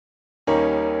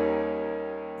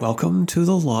Welcome to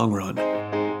The Long Run.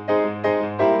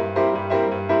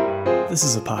 This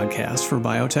is a podcast for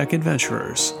biotech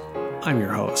adventurers. I'm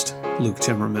your host, Luke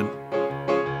Timmerman.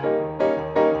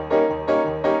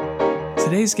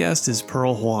 Today's guest is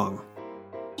Pearl Huang.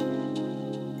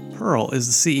 Pearl is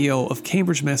the CEO of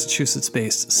Cambridge,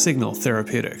 Massachusetts-based Cygnal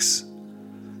Therapeutics.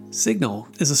 Cygnal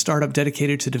is a startup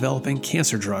dedicated to developing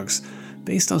cancer drugs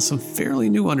based on some fairly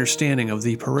new understanding of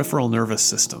the peripheral nervous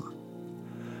system.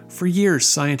 For years,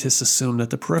 scientists assumed that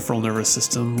the peripheral nervous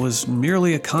system was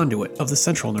merely a conduit of the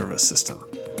central nervous system.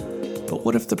 But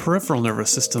what if the peripheral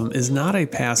nervous system is not a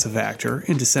passive actor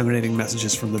in disseminating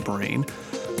messages from the brain,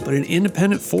 but an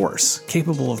independent force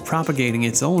capable of propagating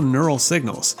its own neural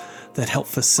signals that help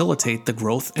facilitate the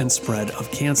growth and spread of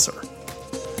cancer?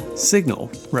 Cygnal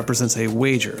represents a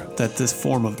wager that this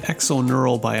form of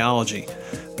exoneural biology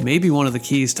may be one of the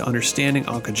keys to understanding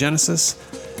oncogenesis,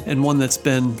 and one that's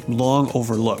been long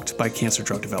overlooked by cancer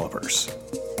drug developers.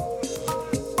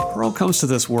 Pearl comes to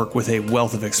this work with a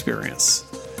wealth of experience.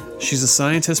 She's a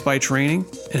scientist by training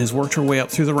and has worked her way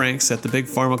up through the ranks at the big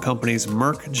pharma companies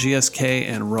Merck, GSK,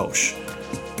 and Roche.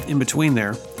 In between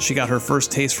there, she got her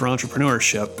first taste for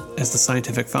entrepreneurship as the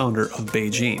scientific founder of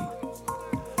BeiGene.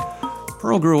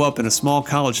 Pearl grew up in a small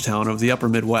college town of the upper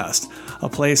Midwest, a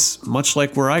place much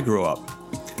like where I grew up.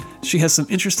 She has some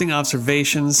interesting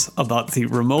observations about the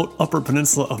remote Upper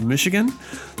Peninsula of Michigan,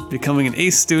 becoming an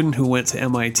ace student who went to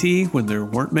MIT when there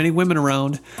weren't many women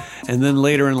around, and then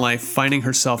later in life finding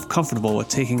herself comfortable with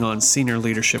taking on senior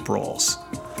leadership roles.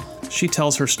 She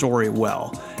tells her story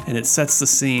well, and it sets the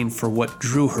scene for what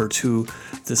drew her to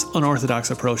this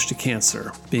unorthodox approach to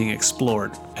cancer being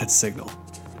explored at Cygnal.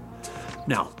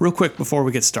 Now, real quick before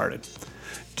we get started,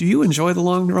 do you enjoy the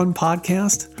Long Run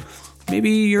podcast?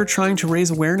 Maybe you're trying to raise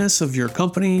awareness of your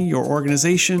company, your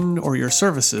organization, or your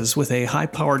services with a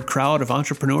high-powered crowd of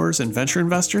entrepreneurs and venture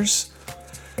investors?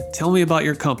 Tell me about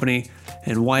your company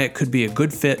and why it could be a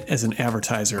good fit as an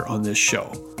advertiser on this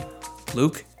show.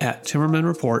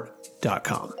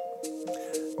 Luke@timmermanreport.com.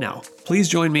 Now, please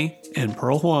join me and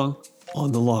Pearl Huang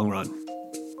on The Long Run.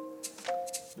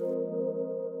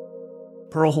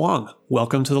 Pearl Huang,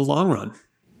 welcome to The Long Run.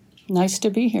 Nice to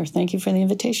be here. Thank you for the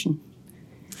invitation.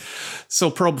 So,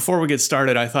 Pearl, before we get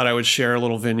started, I thought I would share a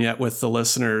little vignette with the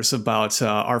listeners about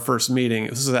our first meeting.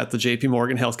 This was at the JP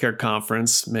Morgan Healthcare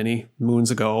Conference many moons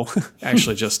ago,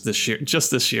 actually just this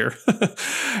year.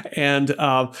 And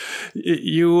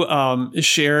you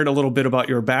shared a little bit about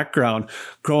your background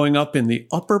growing up in the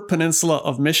Upper Peninsula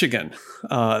of Michigan,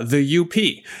 the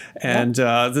UP. And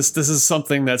this is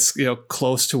something that's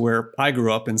close to where I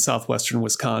grew up in southwestern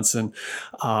Wisconsin.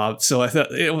 So I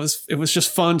thought it was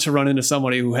just fun to run into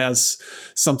somebody who has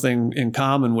something in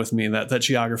common with me, that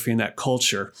geography and that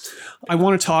culture. I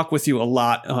want to talk with you a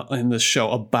lot in this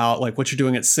show about like what you're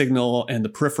doing at Cygnal and the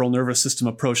peripheral nervous system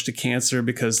approach to cancer,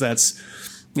 because that's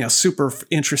super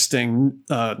interesting,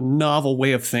 novel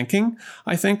way of thinking,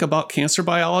 I think, about cancer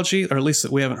biology, or at least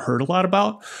that we haven't heard a lot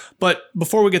about. But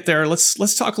before we get there,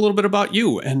 let's talk a little bit about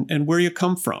you and where you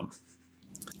come from.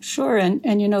 Sure. And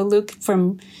Luke,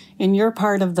 in your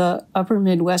part of the upper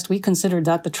Midwest, we considered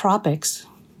that the tropics.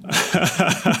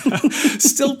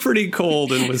 Still pretty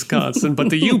cold in Wisconsin, but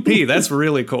the UP, that's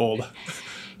really cold.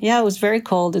 Yeah, it was very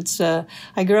cold. I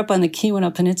grew up on the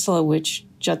Keweenaw Peninsula, which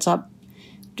juts up.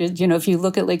 If you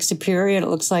look at Lake Superior, it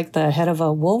looks like the head of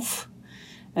a wolf.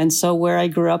 And so where I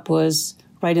grew up was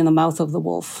right in the mouth of the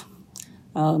wolf,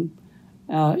 in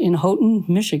Houghton,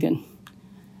 Michigan,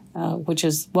 which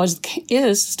is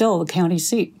still the county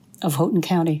seat of Houghton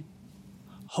County.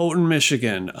 Houghton,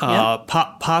 Michigan.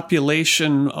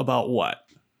 Population about what?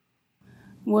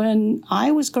 When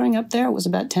I was growing up there, it was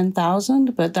about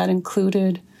 10,000, but that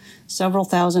included several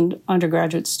thousand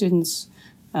undergraduate students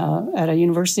at a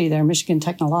university there, Michigan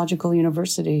Technological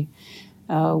University,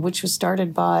 which was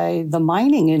started by the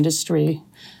mining industry,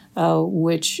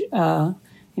 which, in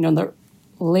the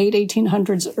late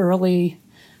 1800s, early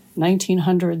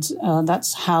 1900s,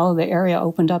 that's how the area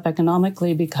opened up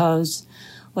economically, because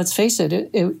let's face it,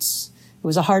 it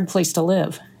was a hard place to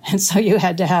live. And so you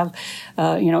had to have,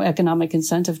 economic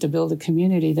incentive to build a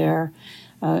community there.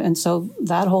 And so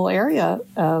that whole area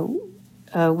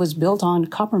was built on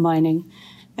copper mining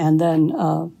and then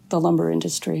the lumber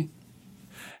industry.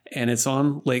 And it's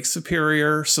on Lake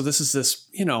Superior. So this is this,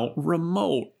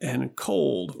 remote and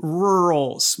cold,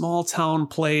 rural, small town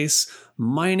place,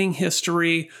 mining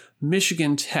history.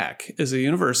 Michigan Tech as a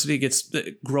university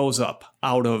grows up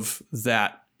out of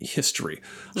that history.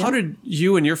 Yeah. How did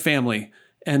you and your family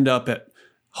end up at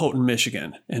Houghton,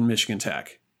 Michigan and Michigan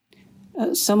Tech?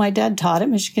 So my dad taught at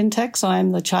Michigan Tech, so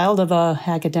I'm the child of a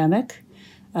academic.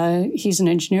 He's an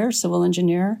engineer, civil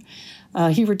engineer.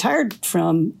 He retired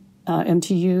from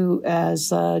MTU as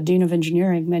Dean of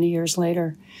Engineering many years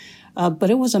later. But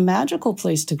it was a magical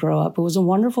place to grow up. It was a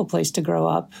wonderful place to grow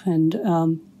up. And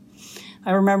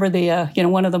I remember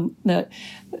one of the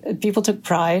people took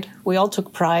pride. We all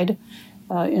took pride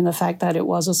in the fact that it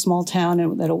was a small town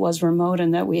and that it was remote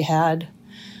and that we had,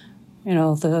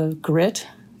 the grit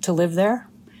to live there.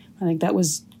 I think that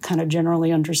was kind of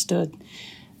generally understood.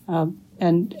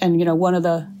 And one of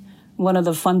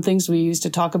the fun things we used to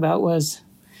talk about was,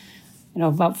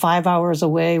 about 5 hours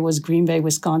away was Green Bay,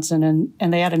 Wisconsin,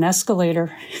 and they had an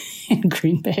escalator in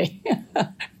Green Bay.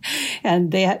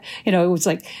 And they had, it was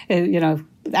like,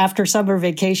 after summer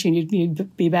vacation,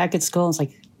 you'd be back at school and it's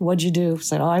like, what'd you do?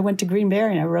 Said, I went to Green Bay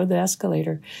and I rode the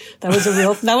escalator. That was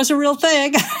a real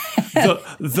thing.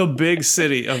 the big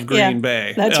city of Green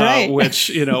Bay. That's right.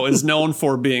 Which, is known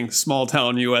for being small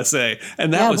town USA.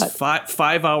 And that was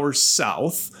 5 hours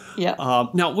south. Yeah.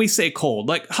 Now we say cold,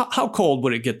 like how cold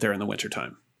would it get there in the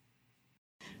wintertime?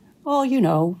 Well, in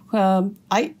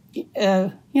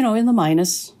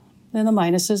the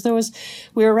minuses.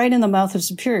 We were right in the mouth of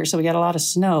Superior, so we got a lot of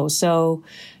snow. So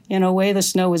in a way, the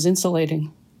snow was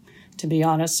insulating, to be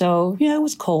honest. So, it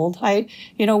was cold.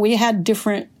 We had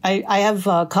different, I have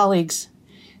colleagues,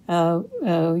 who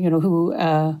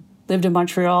lived in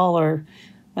Montreal or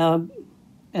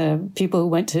people who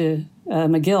went to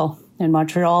McGill in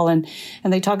Montreal, and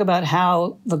they talk about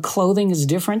how the clothing is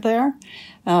different there.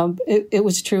 It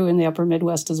was true in the upper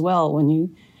Midwest as well. When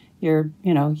you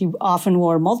often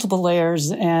wore multiple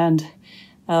layers and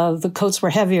the coats were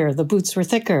heavier, the boots were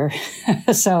thicker.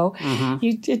 So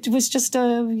it was just,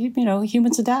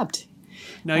 humans adapt.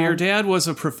 Now, your dad was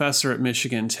a professor at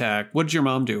Michigan Tech. What did your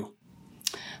mom do?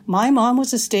 My mom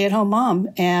was a stay-at-home mom,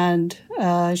 and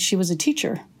she was a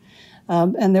teacher.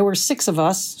 And there were 6 of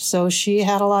us, so she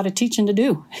had a lot of teaching to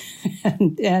do.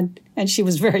 and she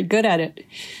was very good at it.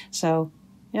 So,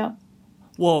 yeah.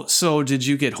 Well, so did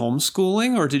you get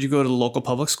homeschooling or did you go to the local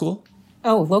public school?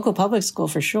 Oh, local public school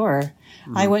for sure.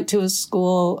 Mm-hmm. I went to a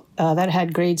school that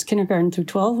had grades kindergarten through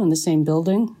 12 in the same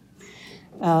building.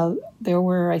 There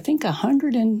were, I think,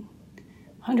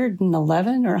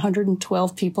 111 or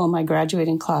 112 people in my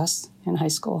graduating class in high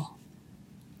school.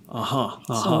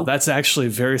 So, that's actually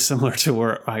very similar to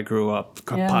where I grew up.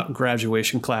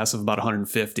 Graduation class of about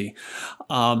 150.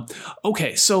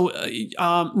 Okay, so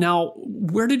now,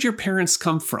 where did your parents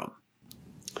come from?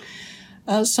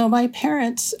 So my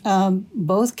parents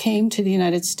both came to the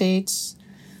United States,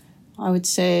 I would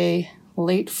say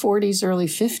late 40s, early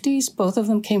 50s. Both of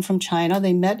them came from China.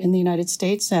 They met in the United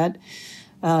States at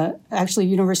actually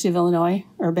University of Illinois,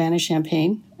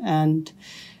 Urbana-Champaign. And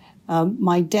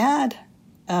my dad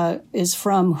is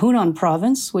from Hunan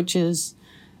province, which is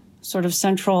sort of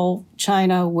central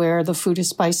China, where the food is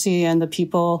spicy and the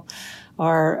people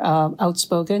are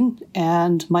outspoken.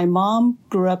 And my mom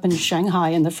grew up in Shanghai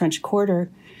in the French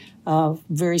Quarter,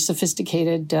 very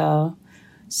sophisticated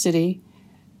city.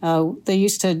 They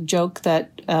used to joke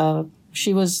that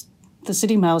she was the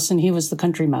city mouse and he was the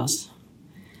country mouse.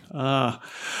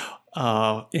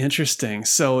 Interesting.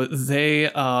 So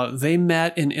they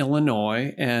met in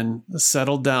Illinois and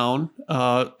settled down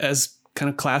as kind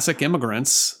of classic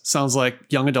immigrants. Sounds like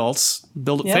young adults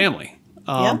build a family.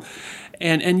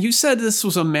 And you said this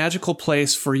was a magical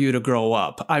place for you to grow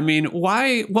up. I mean,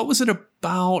 why? What was it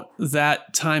about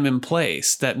that time and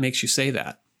place that makes you say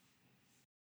that?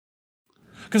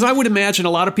 Because I would imagine a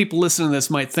lot of people listening to this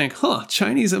might think,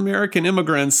 Chinese American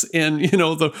immigrants in,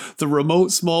 the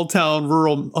remote small town,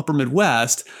 rural upper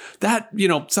Midwest, that,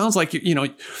 sounds like,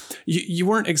 you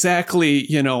weren't exactly,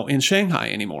 in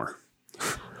Shanghai anymore.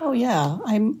 Oh, yeah.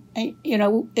 I think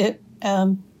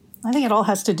it all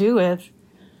has to do with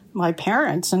my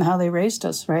parents and how they raised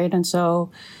us, right? And so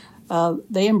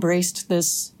they embraced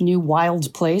this new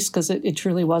wild place because it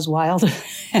truly was wild.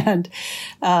 And,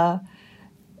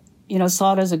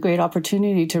 saw it as a great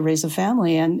opportunity to raise a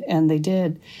family, and they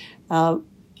did.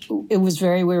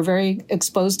 We were very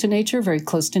exposed to nature, very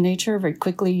close to nature. Very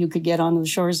quickly, you could get on the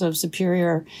shores of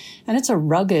Superior, and it's a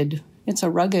rugged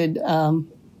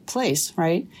place,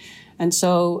 right? And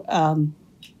so,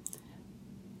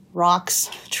 rocks,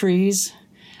 trees,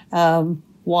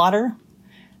 water,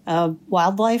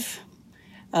 wildlife,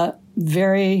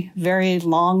 very, very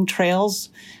long trails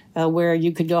where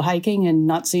you could go hiking and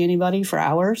not see anybody for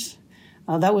hours.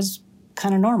 That was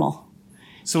kind of normal.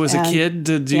 So as a kid,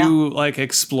 did you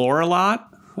explore a lot?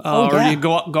 Or do you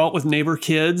go out with neighbor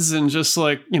kids and just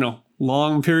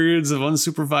long periods of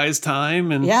unsupervised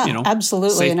time and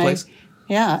absolutely. safe And place?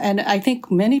 Yeah, and I think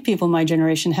many people in my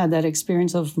generation had that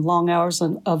experience of long hours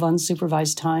of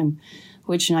unsupervised time,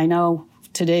 which I know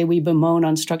today we bemoan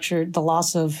the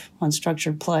loss of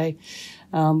unstructured play.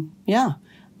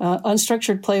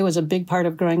 Unstructured play was a big part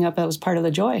of growing up. That was part of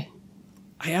the joy.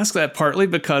 I ask that partly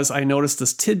because I noticed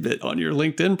this tidbit on your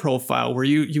LinkedIn profile where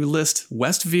you list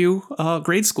Westview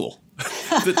Grade School.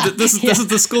 This is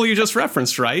the school you just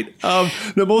referenced, right? Now,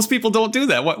 most people don't do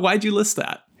that. Why'd you list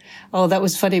that? Oh, that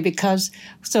was funny because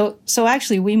so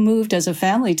actually we moved as a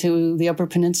family to the Upper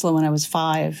Peninsula when I was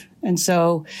 5. And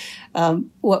so the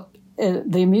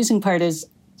amusing part is,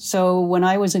 so when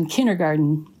I was in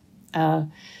kindergarten, there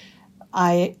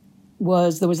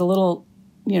was a little,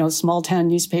 small town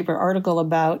newspaper article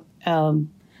about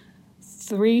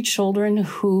 3 children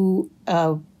whose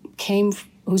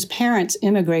parents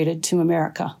immigrated to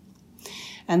America.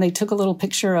 And they took a little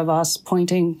picture of us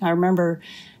pointing. I remember,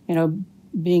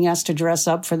 being asked to dress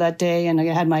up for that day, and I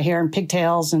had my hair in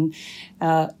pigtails, and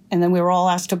then we were all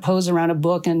asked to pose around a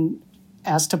book and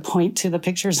asked to point to the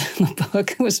pictures in the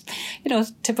book. It was,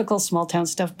 typical small town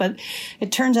stuff. But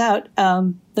it turns out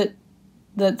that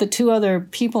the 2 other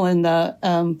people in the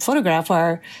photograph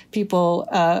are people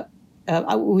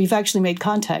we've actually made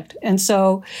contact, and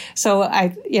so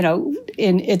I,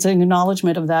 it's an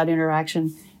acknowledgement of that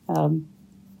interaction,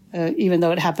 even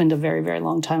though it happened a very, very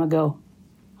long time ago.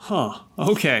 Huh.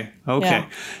 Okay. Yeah.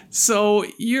 So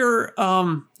you're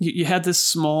you had this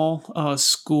small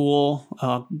school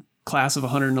class of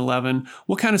 111.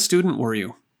 What kind of student were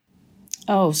you?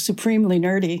 Oh, supremely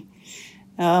nerdy.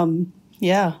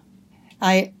 Yeah,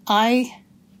 I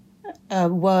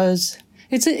was.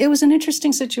 It was an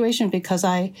interesting situation because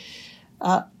the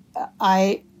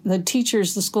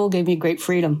school gave me great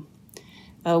freedom,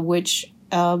 which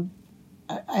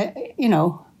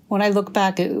when I look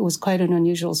back, it was quite an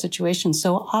unusual situation.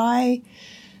 So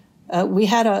we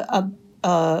had a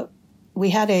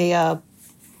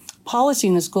policy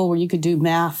in the school where you could do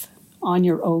math on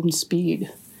your own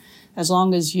speed, as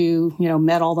long as you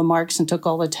met all the marks and took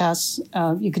all the tests.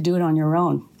 You could do it on your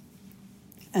own.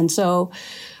 And so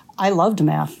I loved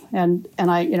math, and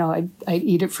I'd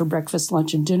eat it for breakfast,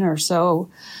 lunch, and dinner. So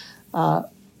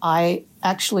I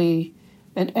actually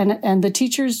and the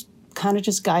teachers kind of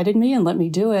just guided me and let me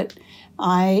do it.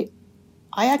 I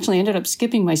actually ended up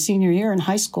skipping my senior year in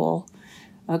high school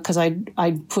because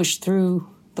I'd pushed through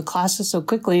the classes so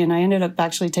quickly, and I ended up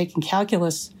actually taking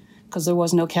calculus because there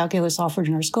was no calculus offered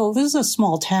in our school. This is a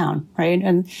small town, right?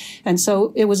 And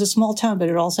so it was a small town, but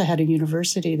it also had a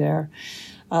university there.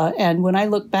 And when I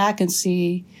look back and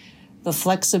see the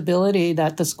flexibility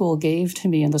that the school gave to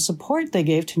me and the support they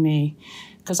gave to me,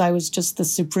 because I was just the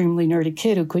supremely nerdy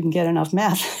kid who couldn't get enough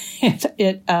math.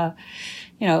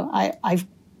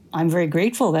 I'm very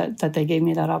grateful that they gave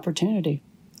me that opportunity.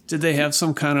 Did they have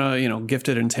some kind of,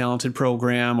 gifted and talented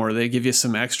program, or they give you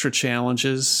some extra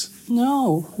challenges?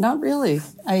 No, not really.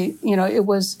 It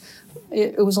was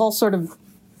all sort of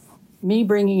me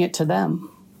bringing it to them.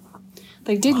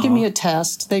 They did give me a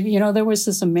test. There was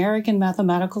this American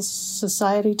Mathematical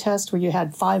Society test where you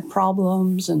had 5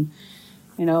 problems, and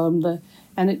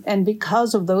And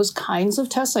because of those kinds of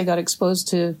tests, I got exposed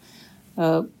to,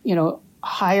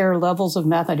 higher levels of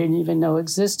math I didn't even know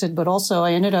existed. But also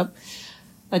I ended up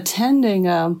attending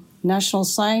a National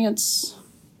Science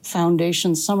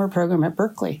Foundation summer program at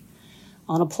Berkeley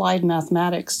on applied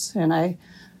mathematics. And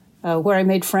where I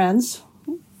made friends.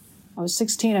 I was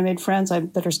 16. I made friends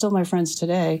that are still my friends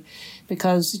today,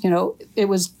 because it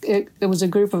was a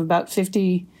group of about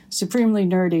 50 supremely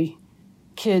nerdy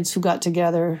kids who got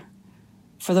together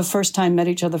for the first time, met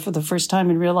each other for the first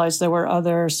time, and realized there were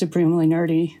other supremely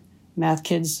nerdy math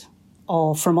kids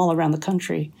from all around the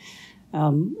country.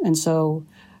 And so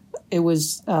it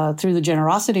was through the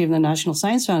generosity of the National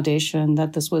Science Foundation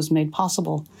that this was made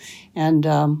possible. And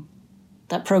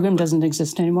that program doesn't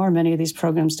exist anymore. Many of these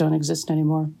programs don't exist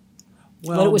anymore.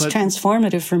 Well, but it was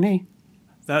transformative for me.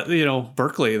 That,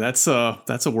 Berkeley, that's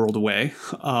a world away.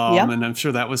 Yep. And I'm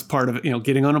sure that was part of it,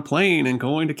 getting on a plane and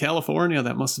going to California.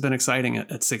 That must have been exciting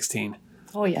at 16.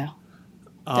 Oh, yeah,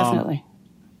 definitely.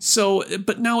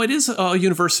 But now it is a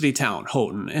university town,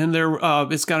 Houghton, and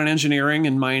it's got an engineering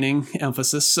and mining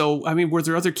emphasis. So, were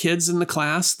there other kids in the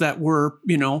class that were,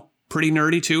 pretty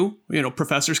nerdy too?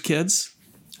 Professors' kids?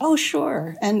 Oh,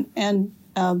 sure. And it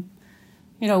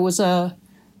was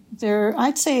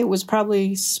I'd say it was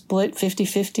probably split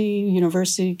 50-50,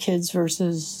 university kids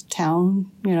versus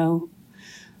town,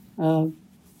 the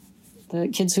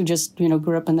kids who just,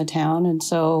 grew up in the town. And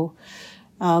so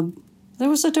there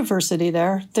was a diversity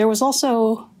there. There was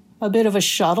also a bit of a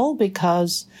shuttle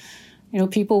because,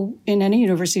 people in any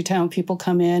university town, people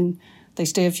come in, They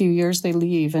stay a few years, they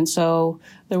leave. And so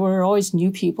there were always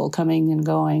new people coming and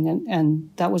going,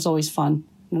 and that was always fun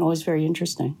and always very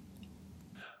interesting.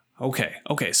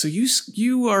 Okay. So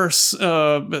you are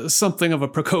something of a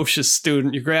precocious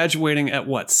student. You're graduating at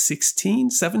what,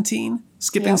 16, 17?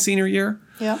 Skipping senior year?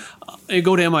 Yeah. You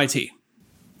go to MIT.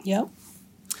 Yep.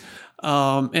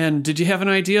 And did you have an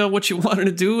idea what you wanted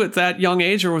to do at that young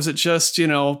age, or was it just,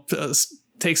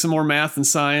 take some more math and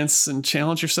science and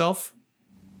challenge yourself?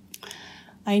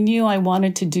 I knew I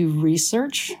wanted to do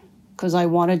research because I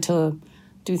wanted to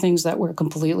do things that were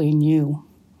completely new.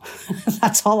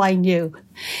 That's all I knew.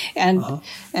 And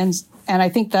I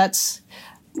think that's,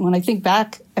 when I think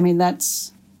back, I mean,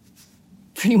 that's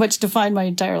pretty much defined my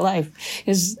entire life,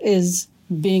 is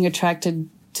being attracted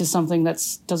to something that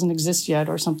doesn't exist yet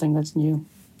or something that's new.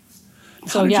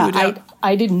 So yeah,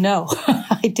 I didn't know.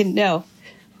 I didn't know.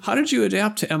 How did you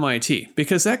adapt to MIT?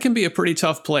 Because that can be a pretty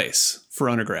tough place for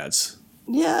undergrads.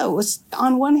 Yeah, it was,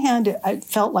 on one hand, I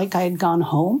felt like I had gone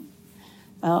home.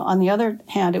 On the other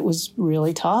hand, it was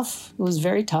really tough. It was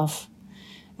very tough.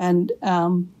 And,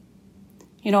 I'm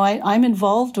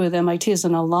involved with MIT as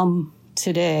an alum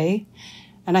today.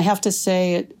 And I have to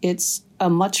say it's a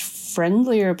much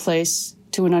friendlier place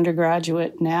to an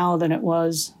undergraduate now than it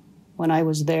was when I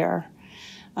was there.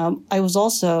 When I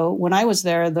was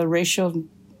there, the ratio of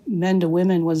men to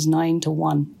women was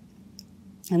 9-1.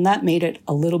 And that made it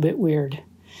a little bit weird.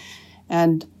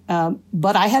 And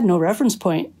but I had no reference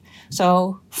point.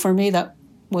 So for me, that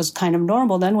was kind of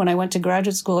normal. Then when I went to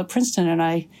graduate school at Princeton and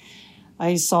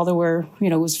I saw there were,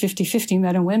 it was 50-50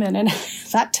 men and women. And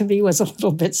that to me was a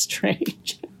little bit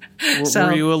strange.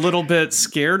 Were you a little bit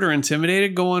scared or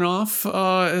intimidated going off?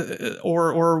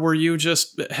 Or were you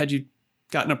had you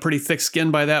gotten a pretty thick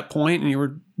skin by that point and you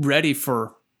were ready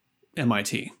for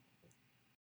MIT?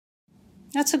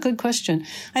 That's a good question.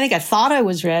 I think I thought I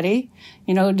was ready.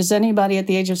 Does anybody at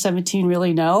the age of 17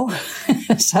 really know?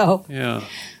 So, yeah.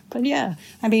 But yeah,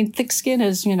 I mean, thick skin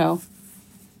is,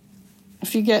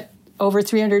 if you get over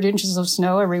 300 inches of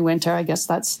snow every winter, I guess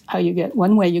that's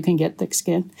one way you can get thick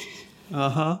skin.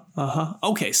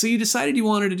 Okay, so you decided you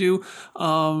wanted to do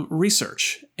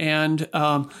research. And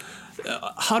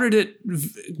how did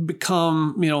it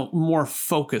become, more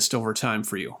focused over time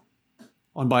for you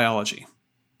on biology?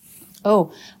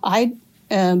 Oh,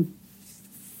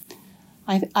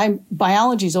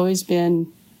 biology's always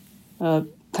been kind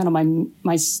of my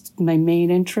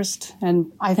main interest,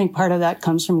 and I think part of that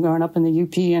comes from growing up in the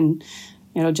UP and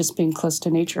just being close to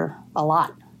nature a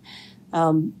lot,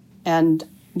 and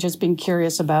just being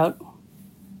curious about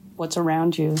what's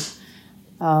around you.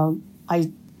 I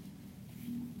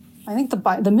think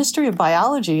the mystery of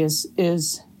biology is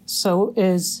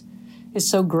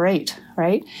so great,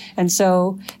 right? And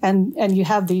so, and you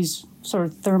have these sort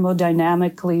of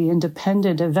thermodynamically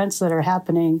independent events that are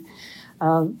happening,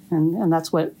 and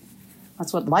that's what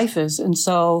life is. And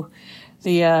so,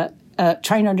 the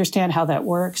trying to understand how that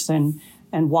works and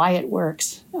why it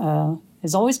works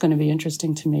is always going to be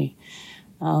interesting to me.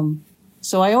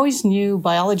 So I always knew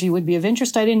biology would be of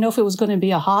interest. I didn't know if it was going to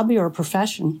be a hobby or a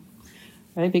profession,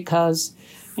 right? Because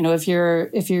if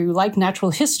you like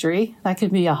natural history, that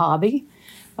could be a hobby.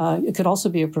 It could also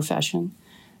be a profession.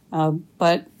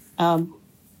 But the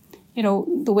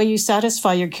way you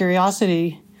satisfy your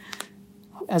curiosity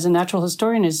as a natural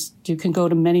historian is you can go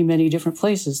to many, many different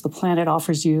places. The planet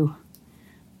offers you,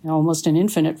 almost an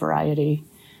infinite variety.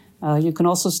 You can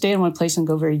also stay in one place and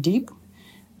go very deep.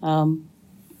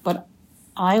 But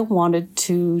I wanted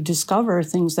to discover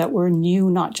things that were new,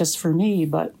 not just for me,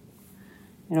 but,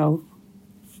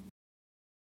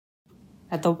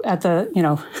 at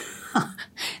the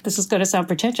this is going to sound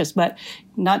pretentious, but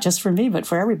not just for me, but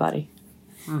for everybody.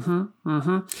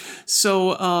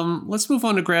 So let's move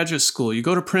on to graduate school. You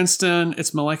go to Princeton.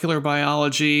 It's molecular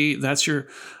biology. That's your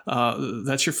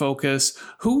focus.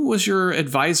 Who was your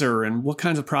advisor, and what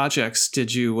kinds of projects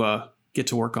did you get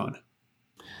to work on?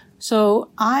 So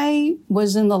I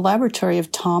was in the laboratory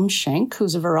of Tom Schenk,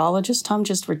 who's a virologist. Tom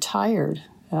just retired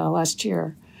last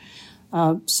year.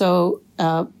 So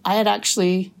I had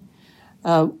actually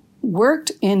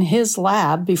worked in his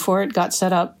lab before it got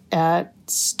set up at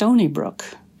Stony Brook.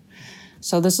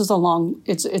 So this is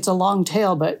it's a long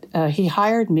tale, but he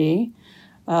hired me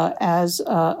as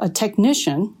a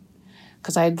technician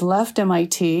because I had left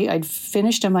MIT. I'd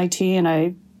finished MIT and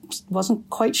I wasn't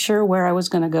quite sure where I was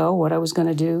going to go, what I was going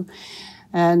to do.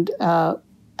 And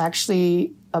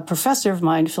actually a professor of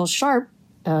mine, Phil Sharp,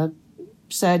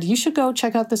 said, you should go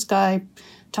check out this guy,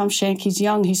 Tom Schenk. He's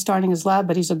young, he's starting his lab,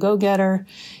 but he's a go-getter.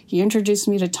 He introduced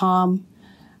me to Tom.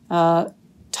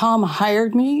 Tom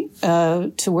hired me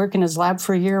to work in his lab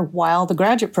for a year while the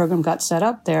graduate program got set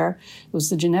up there. It was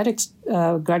the genetics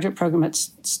graduate program at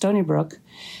Stony Brook.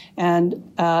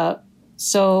 And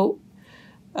so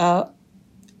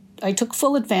I took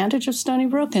full advantage of Stony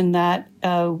Brook in that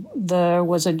there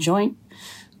was a joint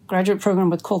graduate program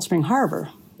with Cold Spring Harbor.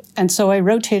 And so I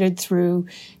rotated through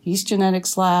yeast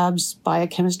genetics labs,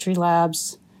 biochemistry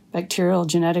labs, bacterial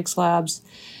genetics labs,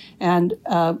 and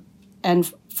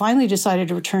finally decided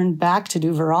to return back to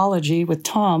do virology with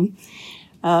Tom.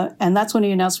 And that's when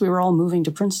he announced we were all moving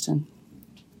to Princeton.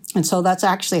 And so that's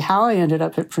actually how I ended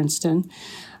up at Princeton.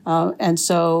 And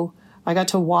so I got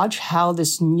to watch how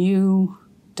this new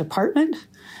department,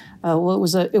 well,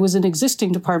 it was an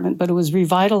existing department, but it was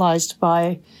revitalized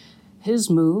by his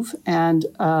move and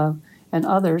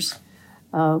others.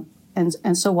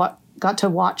 And so got to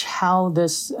watch how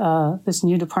this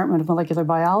new department of molecular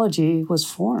biology was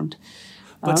formed.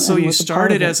 But so you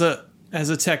started as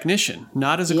a technician,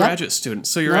 not as a graduate student.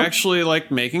 So you're actually like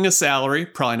making a salary,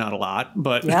 probably not a lot,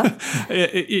 but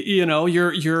you know,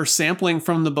 you're sampling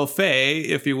from the buffet,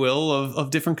 if you will,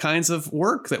 of different kinds of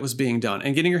work that was being done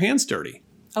and getting your hands dirty.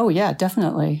 Oh yeah,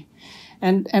 definitely.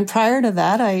 And prior to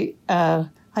that,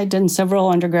 I did several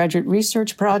undergraduate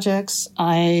research projects.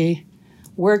 I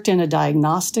worked in a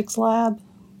diagnostics lab,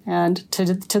 and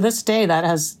to this day, that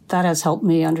has helped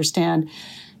me understand,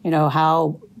 you know,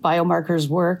 how biomarkers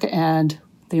work and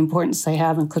the importance they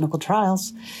have in clinical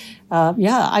trials.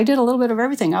 I did a little bit of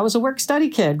everything. I was a work-study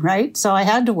kid, right? So I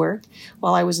had to work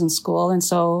while I was in school, and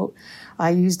so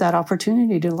I used that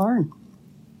opportunity to learn.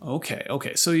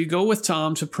 Okay. So you go with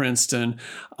Tom to Princeton,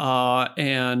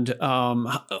 and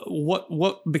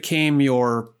what became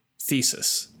your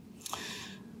thesis?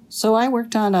 So I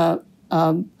worked on a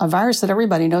virus that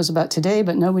everybody knows about today,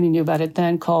 but nobody knew about it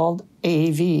then, called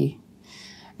AAV.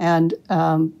 And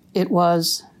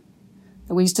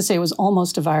we used to say it was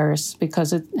almost a virus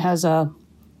because it has a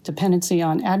dependency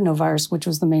on adenovirus, which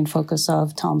was the main focus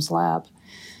of Tom's lab.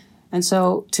 And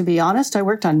so, to be honest, I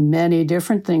worked on many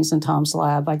different things in Tom's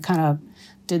lab. I kind of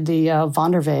did the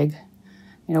van der Waals,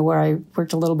 you know, where I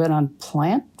worked a little bit on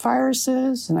plant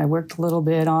viruses, and I worked a little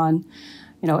bit on,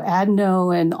 you know,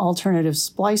 adeno and alternative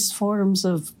splice forms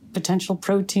of potential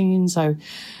proteins. I,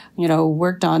 you know,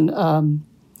 worked on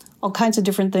all kinds of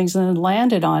different things and then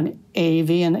landed on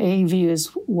AAV, and AAV is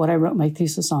what I wrote my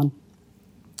thesis on.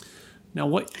 Now,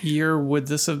 what year would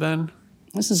this have been?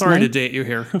 Sorry to date you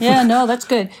here. Yeah, no, that's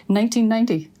good.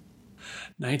 1990.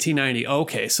 1990.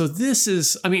 Okay, so this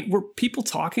is, I mean, were people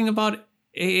talking about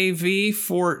AAV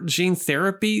for gene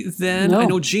therapy then? No. I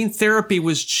know gene therapy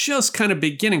was just kind of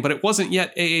beginning, but it wasn't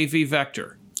yet AAV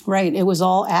vector. Right, it was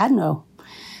all adeno.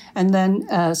 And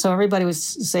then, so everybody was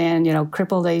saying, you know,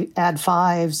 crippled add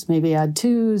 5s, maybe add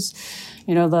 2s,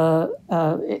 you know,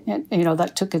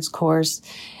 that took its course.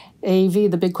 AAV,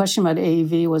 the big question about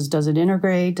AAV was, does it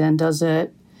integrate and does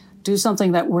it do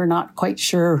something that we're not quite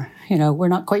sure, you know, we're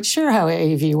not quite sure how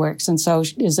AAV works. And so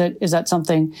is that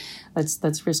something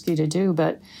that's risky to do?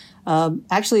 But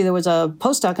actually there was a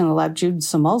postdoc in the lab, Jude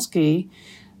Samulski,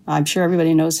 I'm sure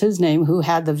everybody knows his name, who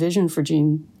had the vision for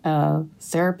gene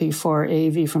therapy for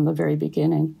AAV from the very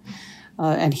beginning.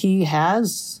 And he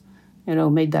has, you know,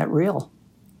 made that real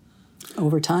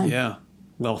over time. Yeah.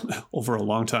 Well, over a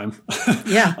long time.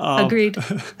 Yeah, agreed.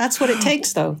 That's what it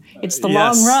takes, though. It's the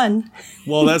long run.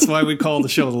 Well, that's why we call the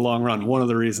show The Long Run, one of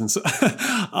the reasons.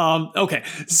 Okay,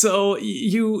 so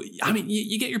you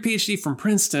get your PhD from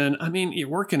Princeton. I mean, you're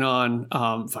working on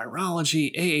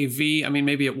virology, AAV. I mean,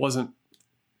 maybe it was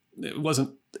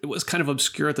kind of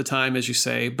obscure at the time, as you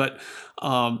say, but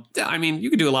I mean,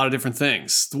 you could do a lot of different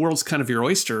things. The world's kind of your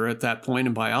oyster at that point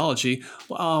in biology.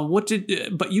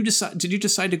 Did you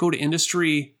decide to go to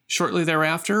industry shortly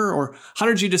thereafter, or how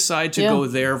did you decide to go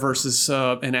there versus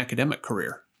an academic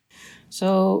career?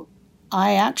 So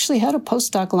I actually had a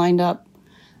postdoc lined up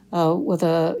with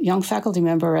a young faculty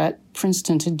member at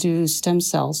Princeton to do stem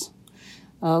cells.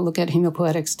 Look at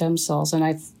hematopoietic stem cells. And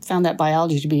I found that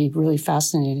biology to be really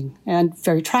fascinating and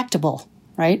very tractable,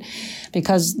 right?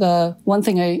 Because the one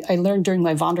thing I learned during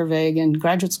my van der Waals in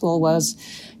graduate school was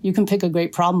you can pick a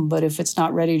great problem, but if it's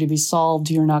not ready to be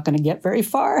solved, you're not going to get very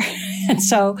far. And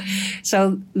so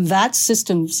that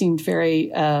system seemed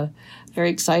very, very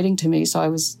exciting to me. So I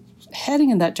was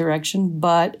heading in that direction.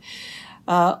 But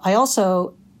I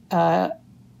also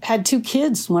had 2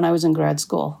 kids when I was in grad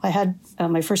school. I had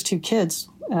my first 2 kids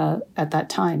at that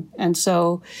time. And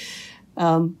so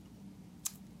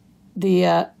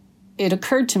it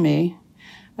occurred to me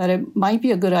that it might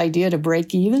be a good idea to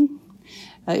break even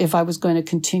if I was going to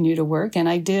continue to work. And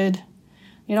I did,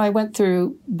 you know, I went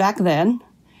through, back then,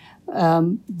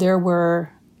 There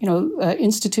were,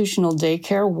 institutional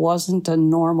daycare wasn't a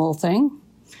normal thing.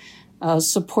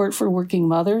 Support for working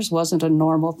mothers wasn't a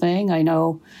normal thing. I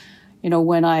know,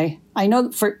 my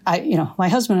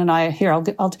husband and I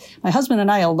my husband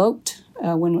and I eloped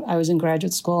when I was in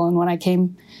graduate school, and when I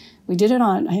came, we did it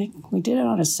on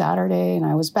a Saturday, and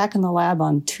I was back in the lab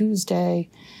on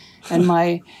Tuesday, and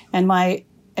my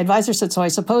advisor said, "So I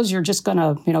suppose you're just going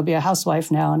to, be a housewife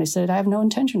now?" And I said, "I have no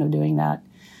intention of doing that."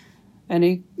 And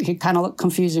he kind of looked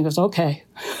confused and goes, "Okay."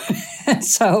 and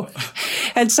so,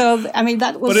 I mean,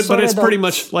 that was but it's pretty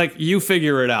much like you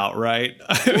figure it out, right?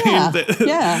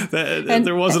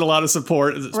 There wasn't a lot of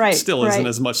support. Right, Still isn't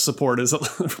as much support as it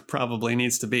probably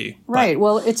needs to be. Right.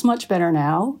 Well, it's much better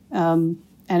now, and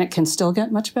it can still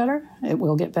get much better. It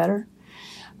will get better.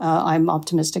 I'm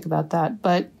optimistic about that.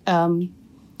 But you're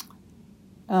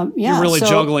really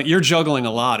juggling. You're juggling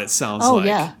a lot. It sounds like. Oh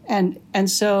yeah, and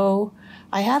so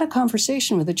I had a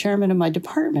conversation with the chairman of my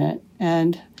department,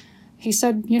 and he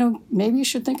said, maybe you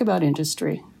should think about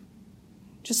industry.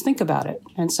 Just think about it.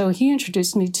 And so he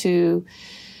introduced me to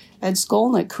Ed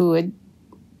Skolnick, who had,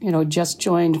 just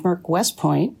joined Merck West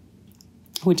Point,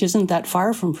 which isn't that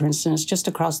far from Princeton. It's just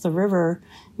across the river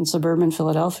in suburban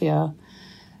Philadelphia.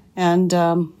 And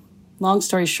long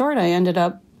story short, I ended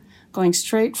up going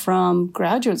straight from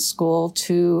graduate school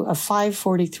to a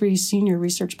 543 senior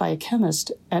research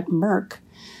biochemist at Merck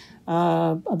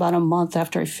about a month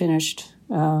after I finished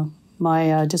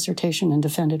my dissertation and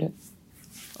defended it.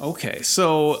 Okay,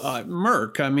 so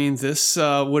Merck, I mean, this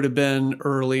would have been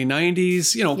early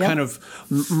 90s, Yep. kind of,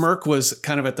 Merck was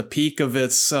kind of at the peak of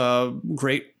its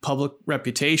great public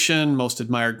reputation, most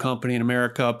admired company in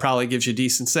America, probably gives you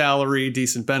decent salary,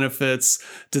 decent benefits.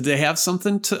 Did they have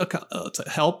something to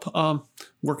help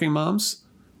working moms?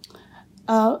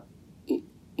 At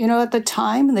the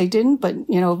time they didn't, but,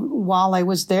 while I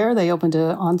was there, they opened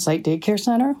an on-site daycare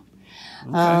center.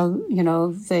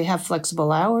 Okay. They have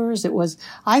flexible hours.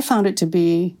 I found it to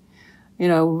be,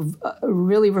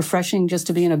 really refreshing just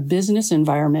to be in a business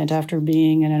environment after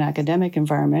being in an academic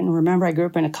environment. And remember, I grew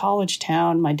up in a college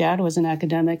town. My dad was an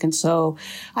academic, and so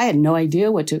I had no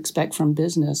idea what to expect from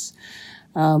business.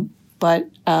 But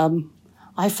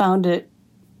I found it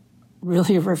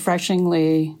really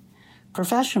refreshingly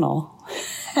professional,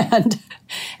 and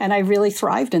I really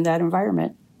thrived in that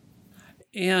environment.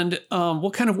 And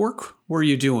what kind of work were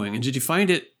you doing? And did you find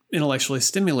it intellectually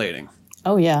stimulating?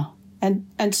 Oh, yeah.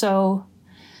 And so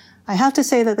I have to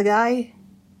say that the guy,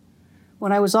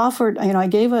 when I was offered, I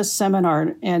gave a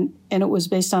seminar, and it was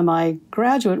based on my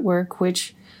graduate work,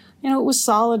 which, it was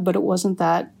solid, but it wasn't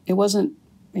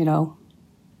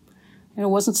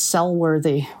cell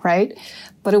worthy, right?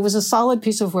 But it was a solid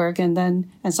piece of work.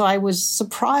 And so I was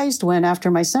surprised when,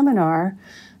 after my seminar,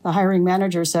 the hiring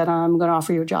manager said, "I'm going to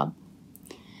offer you a job."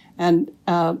 And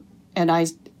I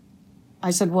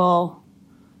said, well,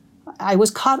 I was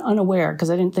caught unaware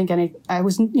because I didn't think I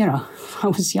was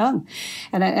young.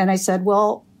 And I said,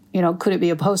 well, could it be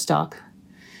a postdoc?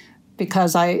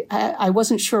 Because I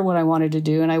wasn't sure what I wanted to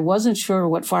do, and I wasn't sure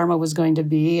what pharma was going to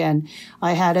be. And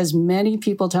I had as many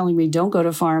people telling me don't go to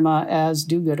pharma as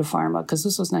do go to pharma, because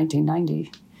this was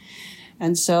 1990.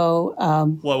 And so,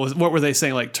 what were they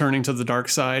saying? Like turning to the dark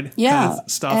side, yeah, kind of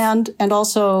stuff. And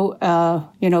also,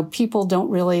 people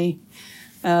don't really,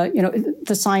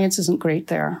 the science isn't great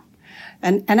there,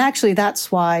 and actually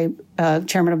that's why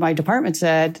chairman of my department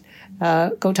said,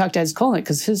 go talk to Ed Skolnick,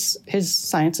 because his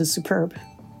science is superb.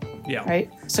 Yeah. Right.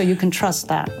 So you can trust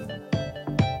that.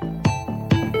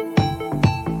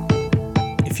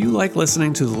 If you like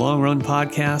listening to the Long Run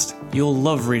podcast, you'll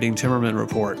love reading Timmerman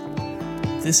Report.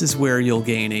 This is where you'll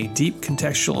gain a deep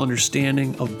contextual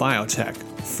understanding of biotech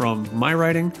from my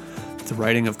writing, the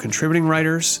writing of contributing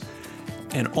writers,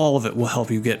 and all of it will help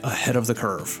you get ahead of the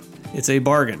curve. It's a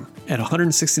bargain at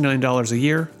 $169 a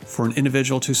year for an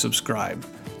individual to subscribe.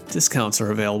 Discounts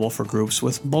are available for groups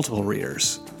with multiple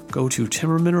readers. Go to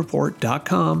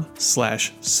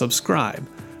timmermanreport.com/subscribe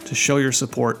to show your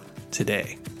support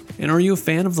today. And are you a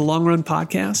fan of the Long Run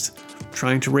podcast?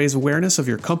 Trying to raise awareness of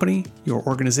your company, your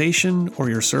organization, or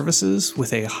your services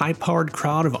with a high-powered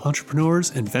crowd of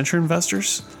entrepreneurs and venture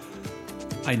investors?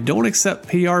 I don't accept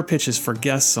PR pitches for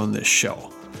guests on this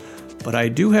show, but I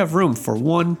do have room for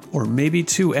one or maybe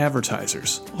two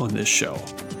advertisers on this show.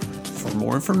 For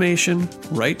more information,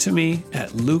 write to me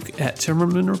at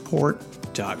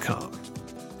luke@timmermanreport.com.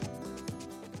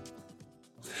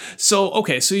 So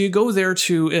you go there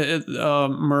to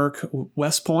Merck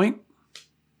West Point.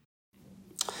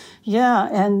 Yeah,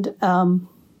 and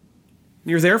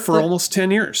you're there for almost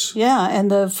 10 years. Yeah, and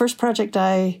the first project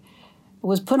I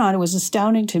was put on, it was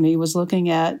astounding to me, was looking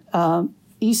at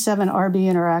E7-RB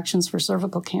interactions for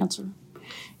cervical cancer.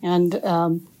 And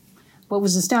what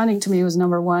was astounding to me was,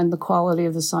 number one, the quality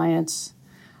of the science.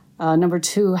 Number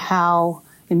two, how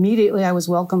immediately I was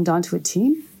welcomed onto a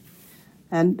team,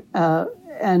 and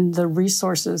the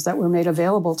resources that were made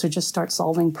available to just start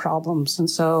solving problems. And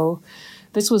so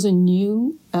this was a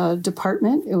new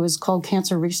department. It was called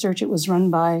Cancer Research. It was run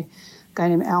by a guy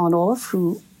named Alan Olaf,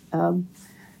 who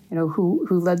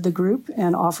led the group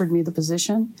and offered me the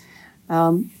position.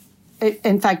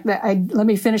 In fact, let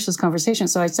me finish this conversation.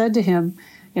 So I said to him,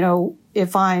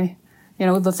 if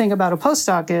the thing about a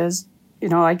postdoc is,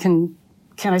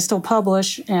 can I still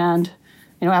publish? And,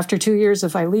 after 2 years,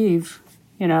 if I leave,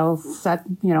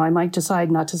 I might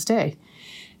decide not to stay.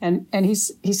 And he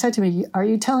said to me, are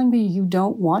you telling me you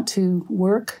don't want to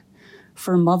work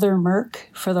for Mother Merck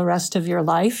for the rest of your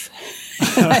life?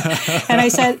 And I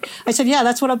said, yeah,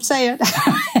 that's what I'm saying.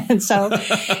 And so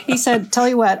he said, tell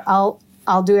you what,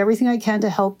 I'll do everything I can to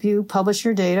help you publish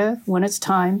your data when it's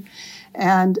time.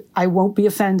 And I won't be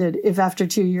offended if after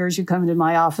 2 years you come into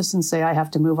my office and say I have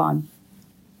to move on.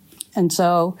 And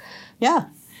so,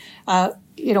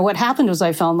 what happened was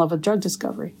I fell in love with drug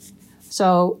discovery.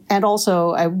 So, and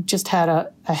also I just had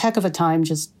a heck of a time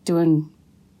just doing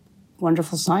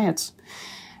wonderful science.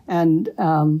 And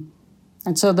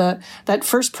so that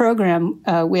first program,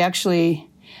 we actually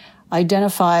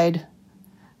identified,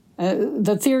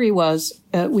 the theory was,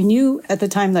 we knew at the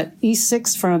time that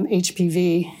E6 from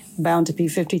HPV bound to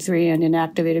P53 and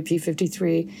inactivated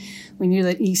P53. We knew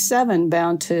that E7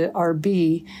 bound to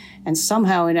RB and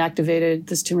somehow inactivated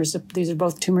this tumor. These are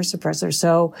both tumor suppressors.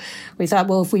 So we thought,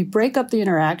 well, if we break up the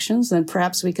interactions, then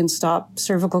perhaps we can stop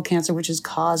cervical cancer, which is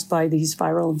caused by these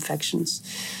viral infections.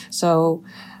 So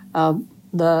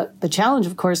the challenge,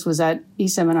 of course, was that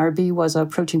E7-RB was a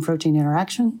protein-protein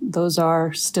interaction. Those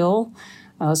are still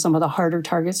some of the harder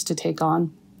targets to take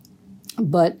on.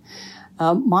 But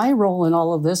my role in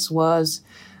all of this was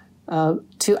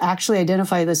to actually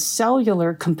identify the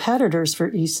cellular competitors for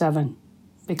E7.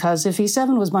 Because if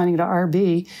E7 was binding to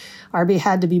RB, RB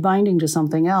had to be binding to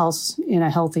something else in a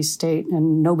healthy state,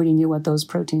 and nobody knew what those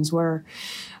proteins were.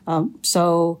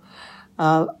 So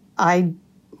I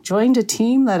joined a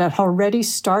team that had already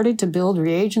started to build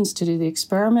reagents to do the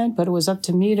experiment, but it was up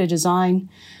to me to design,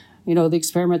 the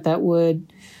experiment that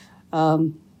would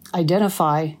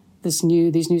identify these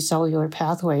new cellular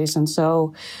pathways. And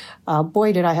so,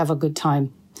 boy, did I have a good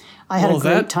time. I had a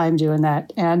great time doing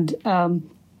that. And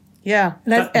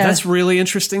that's really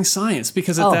interesting science,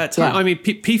 because at that time, I mean,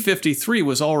 P53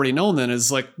 was already known then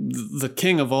as like the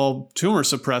king of all tumor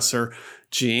suppressor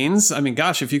genes. I mean,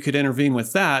 gosh, if you could intervene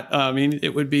with that,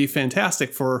 it would be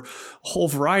fantastic for whole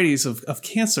varieties of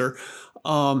cancer.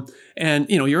 And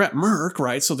you're at Merck,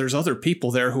 right? So there's other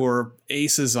people there who are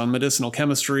aces on medicinal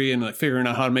chemistry and like figuring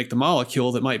out how to make the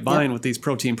molecule that might bind with these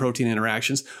protein-protein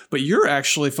interactions. But you're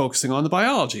actually focusing on the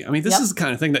biology. I mean, this is the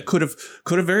kind of thing that could have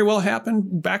very well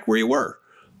happened back where you were.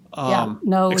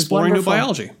 Exploring new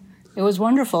biology. It was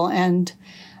wonderful. And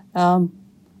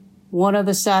one of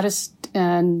the saddest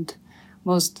and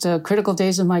most critical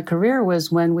days of my career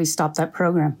was when we stopped that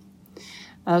program.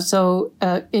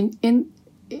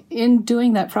 In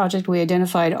doing that project, we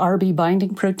identified RB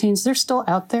binding proteins. They're still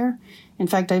out there. In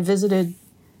fact, I visited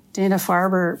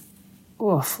Dana-Farber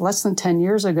less than 10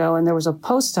 years ago, and there was a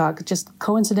postdoc just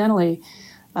coincidentally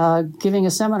giving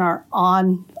a seminar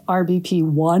on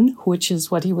RBP1, which is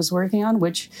what he was working on,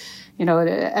 which,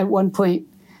 at one point,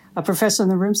 a professor in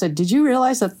the room said, "Did you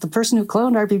realize that the person who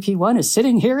cloned RBP1 is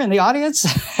sitting here in the audience?"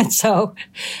 And so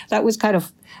it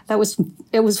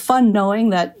was fun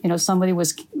knowing that, somebody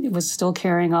was still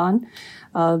carrying on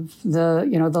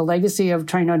the legacy of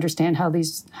trying to understand how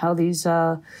these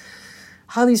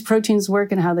proteins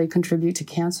work and how they contribute to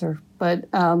cancer. But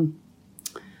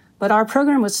our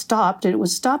program was stopped, and it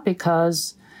was stopped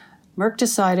because Merck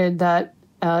decided that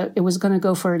it was going to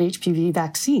go for an HPV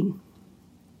vaccine.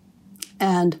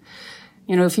 And,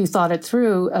 if you thought it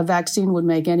through, a vaccine would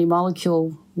make any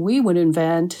molecule we would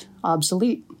invent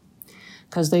obsolete,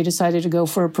 because they decided to go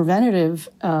for a preventative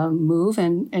move.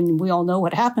 And we all know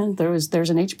what happened. There's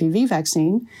an HPV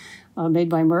vaccine made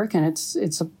by Merck, and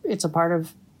it's a part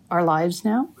of our lives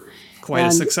now. Quite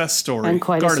a success story. And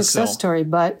quite a success story.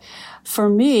 But for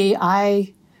me,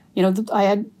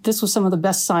 this was some of the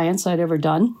best science I'd ever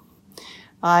done.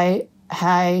 I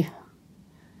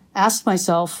asked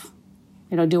myself,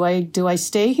 do I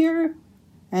stay here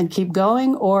and keep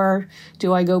going, or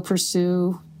do I go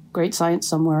pursue great science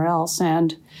somewhere else?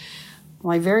 And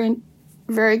my very,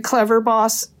 very clever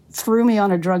boss threw me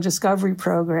on a drug discovery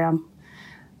program.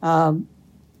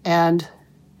 And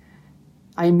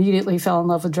I immediately fell in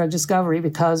love with drug discovery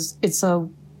because it's a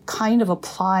kind of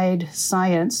applied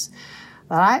science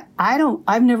that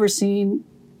I've never seen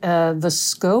the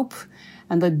scope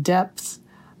and the depth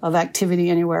of activity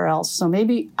anywhere else. So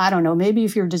maybe, I don't know, maybe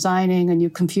if you're designing a new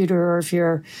computer or if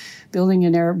you're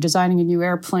designing a new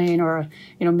airplane or,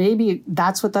 maybe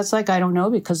that's what that's like. I don't know,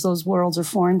 because those worlds are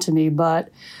foreign to me. But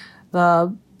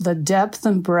the depth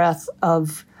and breadth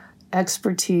of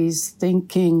expertise,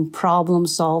 thinking, problem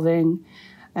solving,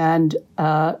 and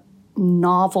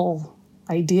novel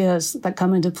ideas that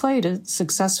come into play to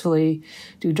successfully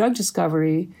do drug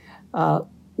discovery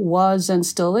was and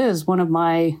still is one of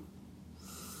my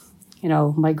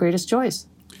greatest joys.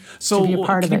 So to be a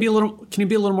part can you be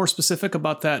a little more specific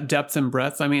about that depth and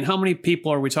breadth? I mean, how many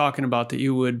people are we talking about that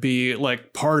you would be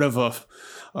like part of a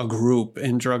group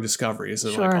in drug discovery? Is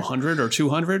it Sure. like 100 or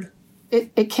 200?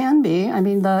 It can be. I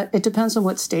mean, it depends on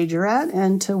what stage you're at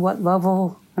and to what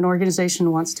level an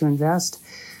organization wants to invest.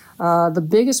 The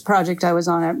biggest project I was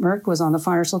on at Merck was on the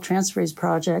farnesyl transferase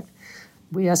project.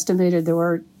 We estimated there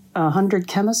were 100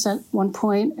 chemists at one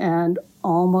point and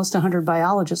almost 100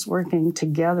 biologists working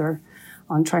together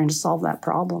on trying to solve that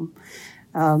problem.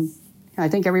 I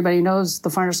think everybody knows the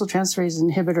farnesyl transferase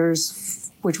inhibitors,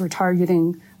 which were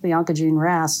targeting the oncogene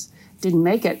RAS, didn't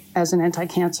make it as an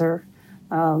anti-cancer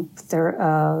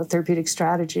therapeutic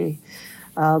strategy.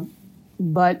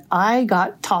 But I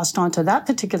got tossed onto that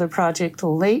particular project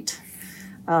late,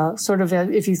 sort of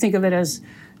if you think of it as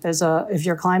if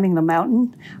you're climbing the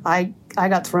mountain. I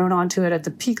got thrown onto it at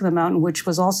the peak of the mountain, which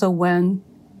was also when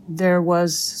there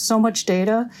was so much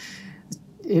data.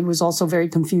 It was also very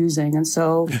confusing, and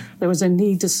so there was a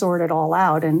need to sort it all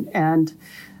out, and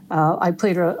I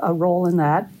played a role in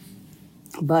that.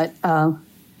 But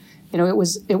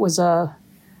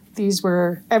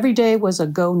every day was a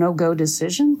go no go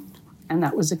decision, and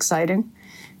that was exciting.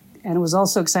 And it was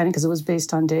also exciting because it was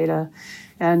based on data.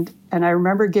 And I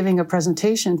remember giving a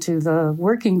presentation to the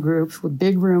working group, with a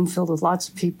big room filled with lots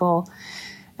of people.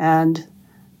 And,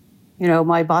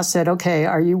 my boss said, okay,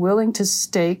 are you willing to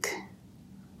stake,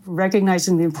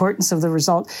 recognizing the importance of the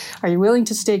result, are you willing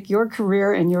to stake your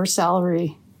career and your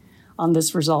salary on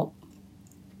this result?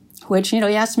 Which, he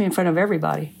asked me in front of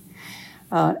everybody.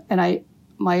 And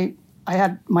my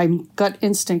gut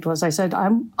instinct was, I said,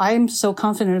 I'm so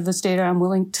confident of this data, I'm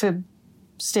willing to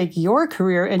stake your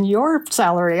career and your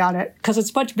salary on it because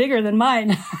it's much bigger than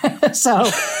mine. So,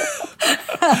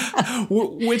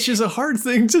 which is a hard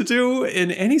thing to do in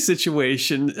any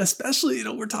situation, especially,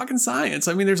 we're talking science.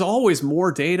 I mean, there's always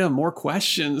more data, more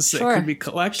questions that could be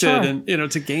collected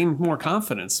and, to gain more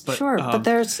confidence. But, but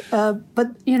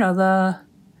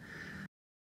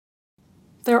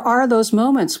there are those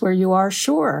moments where you are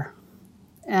sure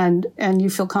and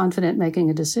you feel confident making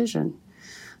a decision.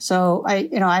 So I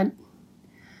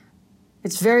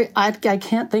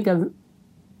can't think of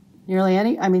nearly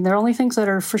any. I mean, there are only things that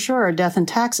are for sure are death and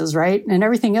taxes, right? And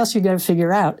everything else you got to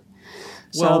figure out.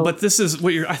 Well, but this is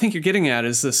what I think you're getting at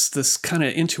is this kind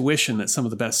of intuition that some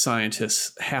of the best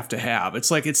scientists have to have. It's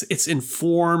like it's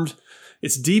informed,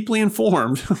 it's deeply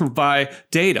informed by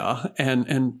data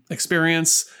and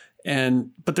experience.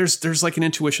 But there's like an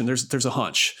intuition, there's a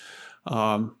hunch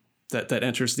that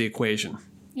enters the equation.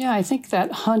 Yeah, I think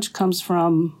that hunch comes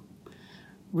from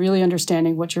really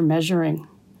understanding what you're measuring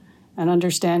and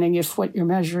understanding if what you're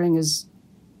measuring is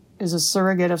a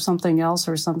surrogate of something else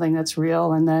or something that's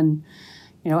real, and then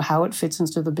how it fits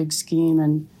into the big scheme,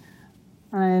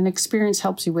 and experience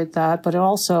helps you with that. But it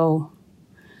also,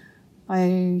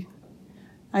 I'm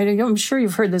sure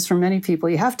you've heard this from many people.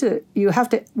 You have to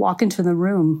walk into the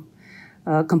room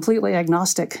completely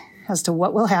agnostic as to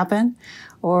what will happen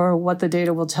or what the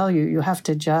data will tell you. You have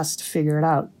to just figure it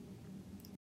out.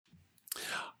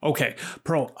 Okay,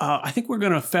 Pearl, I think we're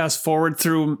going to fast forward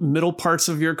through middle parts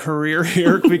of your career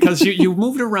here because you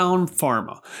moved around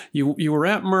pharma. You were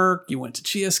at Merck, you went to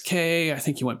GSK, I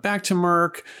think you went back to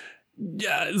Merck.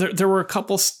 Yeah, there were a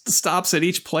couple stops at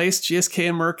each place, GSK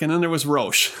and Merck, and then there was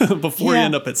Roche before you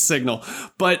end up at Cygnal.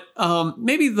 But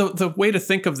maybe the way to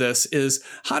think of this is,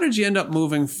 how did you end up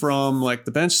moving from like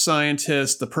the bench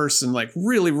scientist, the person like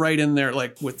really right in there,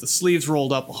 like with the sleeves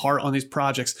rolled up, hard on these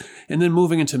projects, and then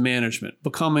moving into management,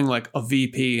 becoming like a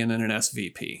VP and then an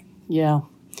SVP? Yeah.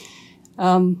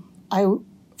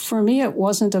 For me, it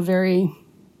wasn't a very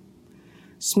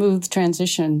smooth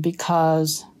transition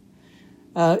because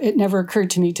it never occurred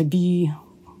to me to be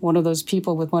one of those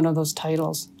people with one of those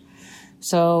titles.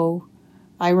 So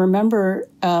I remember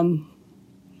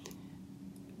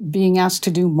being asked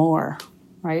to do more,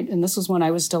 right? And this was when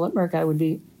I was still at Merck. I would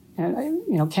be,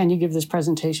 can you give this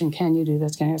presentation? Can you do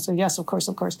this? Can you? So yes, of course.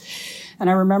 And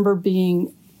I remember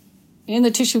being in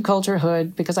the tissue culture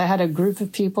hood because I had a group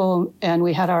of people and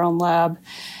we had our own lab.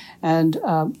 And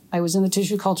I was in the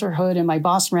tissue culture hood and my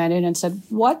boss ran in and said,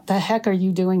 "What the heck are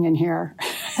you doing in here?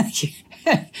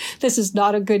 This is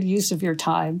not a good use of your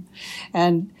time."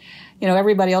 And,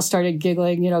 everybody else started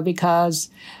giggling, because,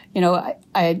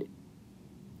 when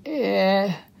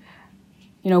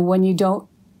you don't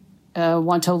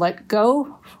want to let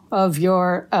go of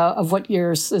of what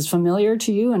is familiar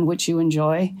to you and which you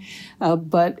enjoy,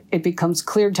 but it becomes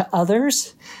clear to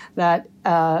others that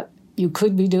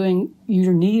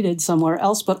you're needed somewhere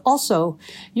else, but also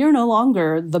you're no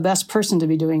longer the best person to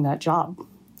be doing that job,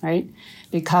 right?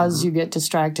 Because you get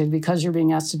distracted, because you're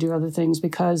being asked to do other things,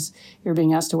 because you're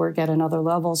being asked to work at another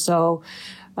level. So,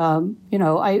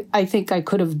 I think I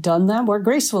could have done that more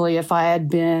gracefully if I had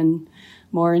been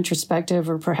more introspective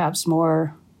or perhaps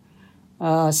more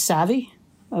savvy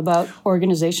about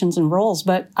organizations and roles.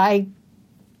 But I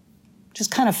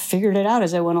just kind of figured it out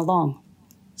as I went along.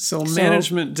 So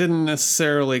management didn't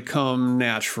necessarily come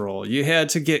natural. You had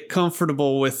to get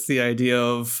comfortable with the idea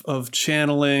of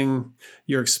channeling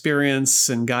your experience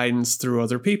and guidance through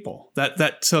other people.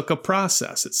 That took a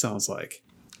process, it sounds like.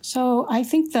 So I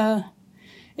think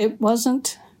it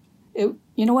wasn't, you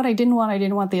know what I didn't want? I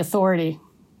didn't want the authority.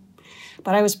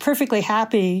 But I was perfectly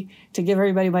happy to give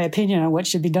everybody my opinion on what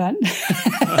should be done.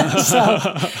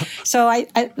 So I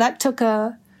that took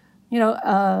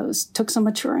took some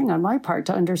maturing on my part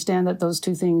to understand that those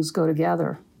two things go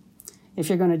together if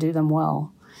you're going to do them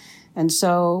well. And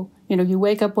so, you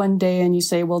wake up one day and you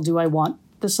say, well, do I want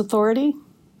this authority?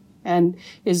 And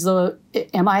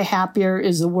am I happier?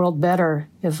 Is the world better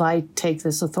if I take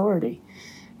this authority?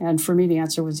 And for me, the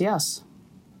answer was yes.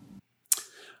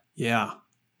 Yeah.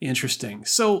 Interesting.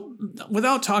 So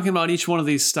without talking about each one of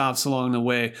these stops along the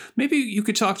way, maybe you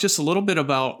could talk just a little bit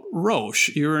about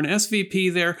Roche. You're an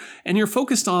SVP there, and you're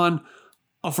focused on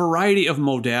a variety of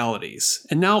modalities.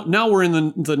 And now we're in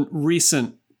the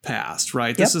recent past, right?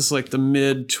 Yep. This is like the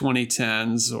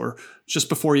mid-2010s or just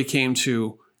before you came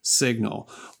to Cygnal.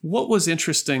 What was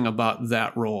interesting about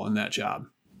that role and that job?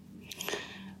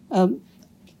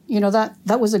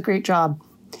 That was a great job.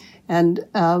 And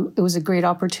it was a great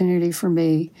opportunity for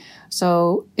me.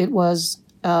 So it was,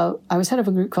 I was head of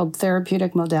a group called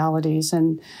Therapeutic Modalities,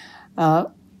 and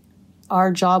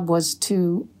our job was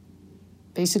to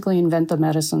basically invent the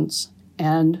medicines.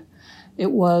 And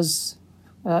it was,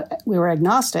 we were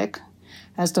agnostic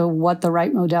as to what the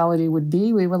right modality would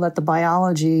be. We would let the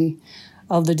biology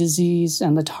of the disease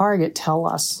and the target tell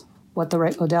us what the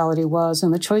right modality was.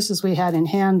 And the choices we had in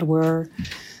hand were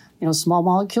small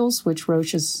molecules, which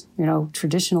Roche is,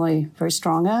 traditionally very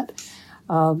strong at.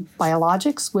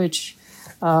 Biologics, which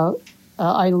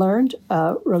I learned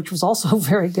Roche was also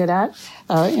very good at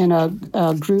in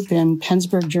a group in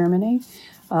Penzberg, Germany,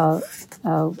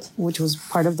 which was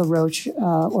part of the Roche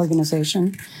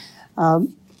organization.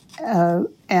 And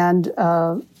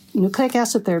nucleic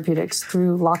acid therapeutics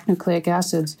through locked nucleic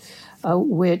acids,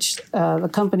 which the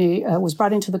company was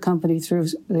brought into the company through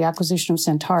the acquisition of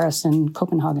Centaurus in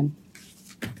Copenhagen.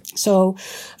 So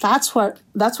that's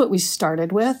what we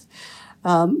started with.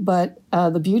 But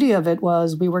the beauty of it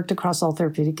was we worked across all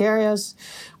therapeutic areas.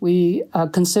 We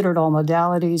considered all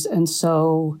modalities. And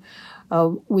so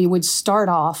we would start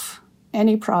off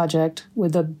any project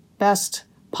with the best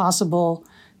possible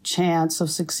chance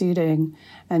of succeeding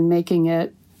and making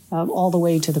it all the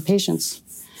way to the patients.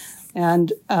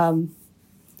 And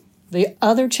the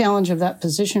other challenge of that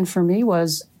position for me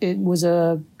was it was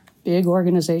a big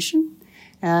organization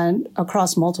and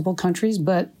across multiple countries,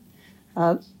 but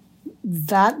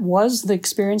that was the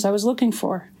experience I was looking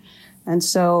for. And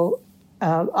so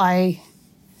I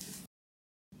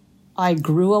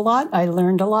grew a lot, I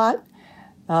learned a lot,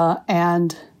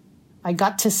 and I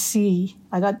got to see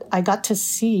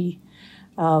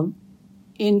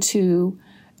into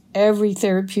every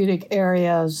therapeutic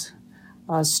area's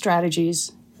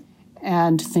strategies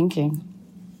and thinking.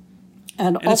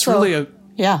 And also,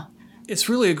 it's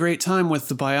really a great time with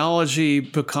the biology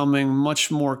becoming much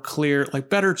more clear, like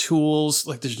better tools,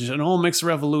 like the genomics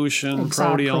revolution,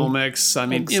 proteomics,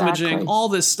 imaging, all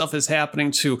this stuff is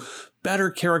happening to better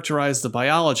characterize the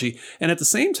biology. And at the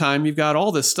same time, you've got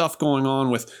all this stuff going on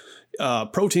with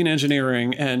protein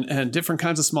engineering and different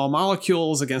kinds of small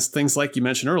molecules against things like you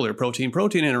mentioned earlier,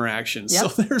 protein-protein interactions.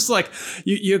 Yep. So there's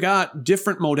you got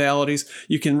different modalities.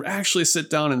 You can actually sit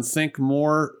down and think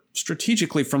more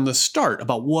strategically from the start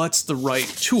about what's the right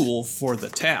tool for the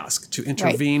task to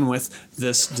intervene with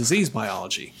this disease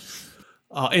biology.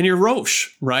 And you're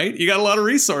Roche, right? You got a lot of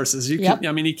resources. You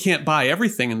can't buy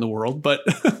everything in the world, but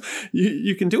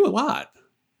you can do a lot.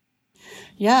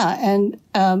 Yeah, and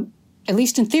at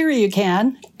least in theory you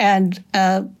can. And,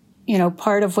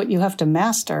 part of what you have to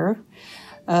master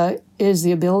is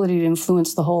the ability to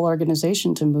influence the whole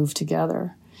organization to move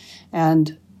together.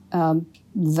 And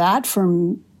that,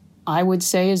 I would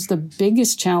say, is the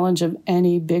biggest challenge of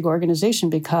any big organization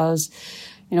because,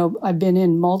 I've been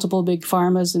in multiple big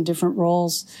pharmas in different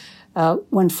roles.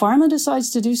 When pharma decides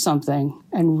to do something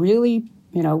and really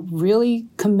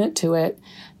commit to it,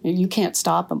 you can't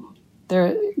stop them.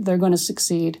 They're going to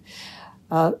succeed.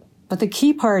 But the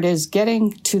key part is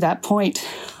getting to that point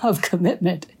of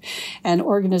commitment and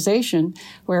organization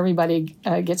where everybody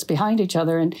gets behind each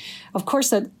other. And of course,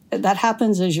 that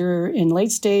happens as you're in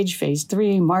late stage, phase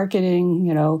 3, marketing,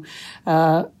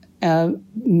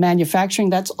 manufacturing.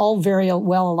 That's all very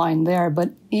well aligned there.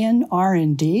 But in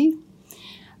R&D,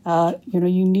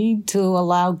 you need to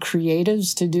allow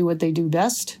creatives to do what they do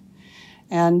best.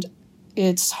 And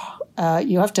it's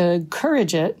you have to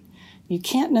encourage it. You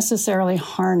can't necessarily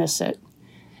harness it.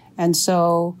 And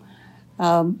so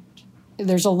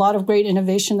there's a lot of great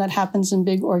innovation that happens in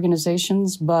big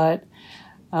organizations, but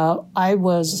I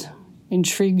was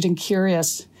intrigued and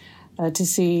curious to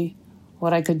see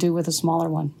what I could do with a smaller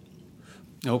one.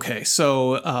 Okay,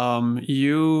 so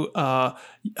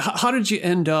how did you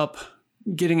end up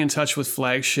getting in touch with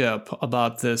Flagship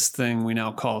about this thing we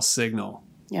now call Cygnal?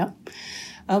 Yeah.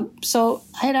 So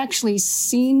I had actually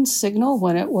seen Cygnal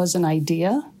when it was an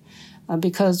idea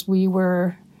because we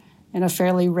were in a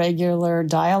fairly regular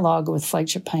dialogue with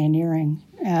Flagship Pioneering.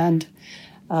 And,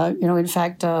 in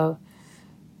fact,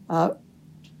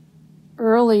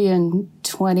 early in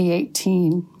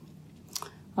 2018,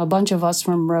 a bunch of us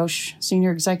from Roche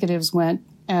senior executives went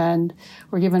and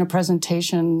were given a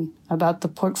presentation about the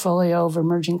portfolio of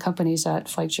emerging companies at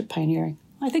Flagship Pioneering.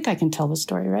 I think I can tell the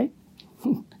story, right?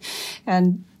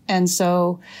 And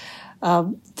so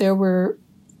there were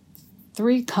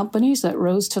 3 companies that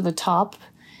rose to the top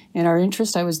in our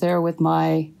interest. I was there with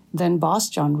my then boss,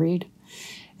 John Reed.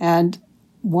 And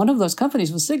one of those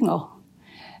companies was Cygnal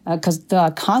because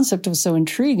the concept was so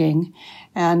intriguing.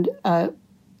 And,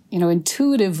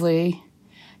 intuitively,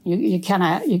 you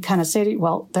kind of say,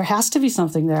 well, there has to be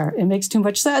something there. It makes too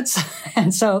much sense.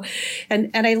 And so, and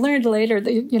I learned later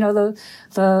that,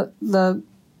 the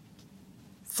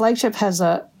Flagship has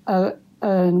an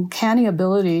uncanny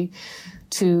ability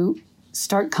to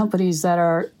start companies that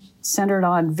are centered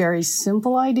on very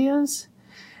simple ideas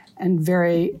and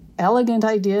very elegant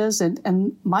ideas.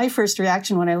 And my first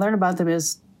reaction when I learned about them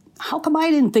is, how come I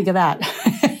didn't think of that?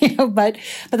 But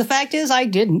the fact is, I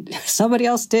didn't. Somebody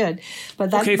else did.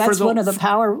 But that's one of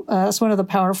the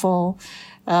powerful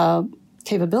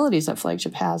capabilities that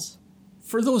Flagship has.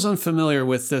 For those unfamiliar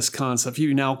with this concept,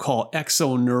 you now call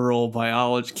exoneural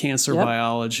biology, cancer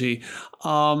biology.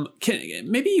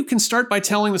 Maybe you can start by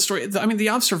telling the story. I mean, the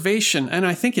observation, and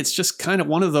I think it's just kind of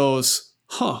one of those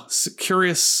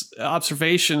curious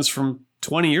observations from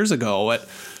 20 years ago at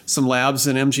some labs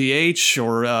in MGH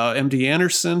or MD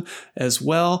Anderson as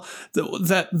well,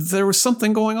 that there was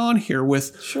something going on here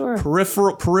with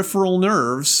peripheral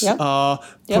nerves,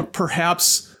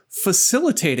 perhaps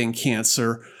facilitating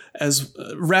cancer as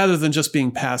rather than just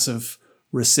being passive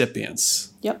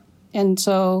recipients. Yep. And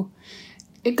so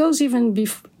it goes even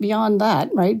beyond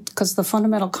that, right? Because the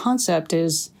fundamental concept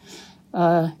is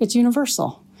it's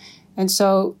universal. And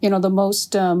so, the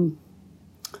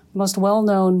most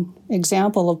well-known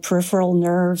example of peripheral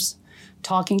nerves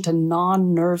talking to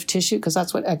non-nerve tissue, because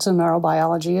that's what exoneural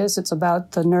biology is. It's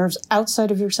about the nerves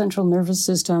outside of your central nervous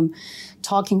system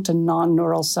talking to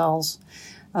non-neural cells.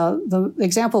 The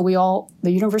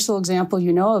universal example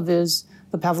of is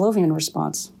the Pavlovian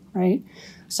response, right?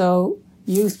 So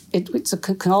it's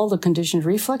called a conditioned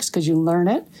reflex because you learn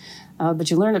it,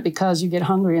 but you learn it because you get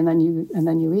hungry and then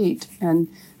you eat, and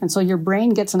so your brain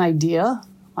gets an idea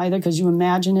either because you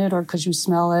imagine it or because you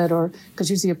smell it or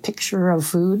because you see a picture of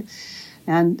food,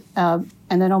 and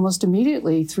then almost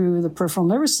immediately through the peripheral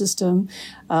nervous system,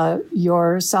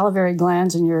 your salivary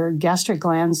glands and your gastric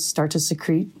glands start to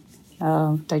secrete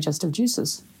digestive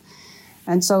juices.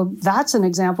 And so that's an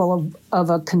example of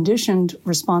a conditioned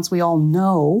response we all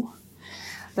know.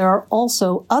 There are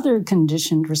also other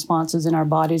conditioned responses in our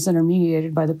bodies that are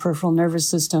mediated by the peripheral nervous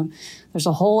system. There's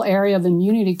a whole area of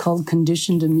immunity called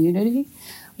conditioned immunity,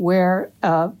 where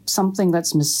something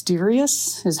that's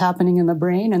mysterious is happening in the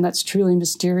brain, and that's truly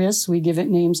mysterious. We give it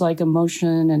names like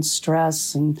emotion and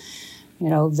stress, and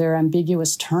they're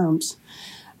ambiguous terms.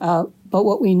 But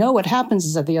what we know what happens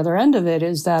is at the other end of it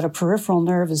is that a peripheral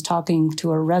nerve is talking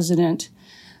to a resident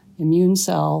immune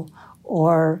cell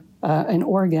or an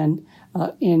organ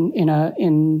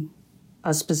in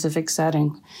a specific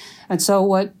setting. And so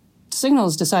what Cygnal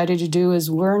has decided to do is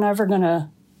we're never going to,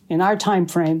 in our time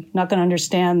frame, not going to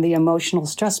understand the emotional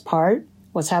stress part,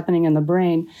 what's happening in the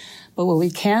brain. But what we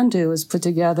can do is put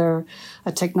together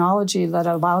a technology that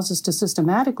allows us to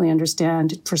systematically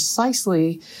understand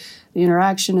precisely the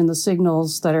interaction and the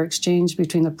signals that are exchanged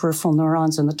between the peripheral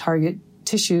neurons and the target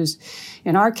tissues.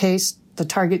 In our case, the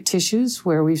target tissues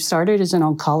where we've started is in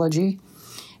oncology.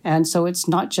 And so it's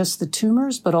not just the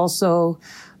tumors, but also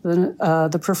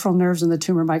the peripheral nerves in the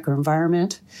tumor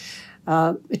microenvironment.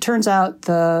 It turns out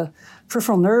the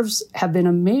peripheral nerves have been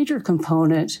a major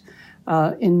component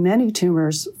in many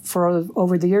tumors for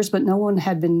over the years, but no one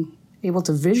had been able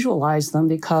to visualize them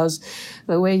because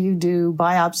the way you do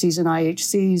biopsies and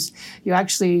IHCs, you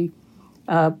actually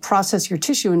process your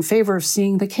tissue in favor of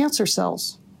seeing the cancer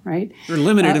cells, right? You're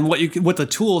limited in what the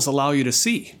tools allow you to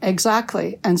see.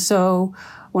 Exactly. And so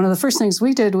one of the first things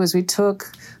we did was we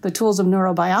took the tools of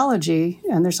neurobiology,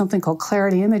 and there's something called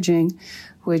clarity imaging,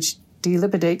 which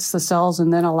delipidates the cells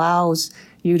and then allows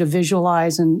you to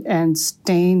visualize and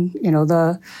stain,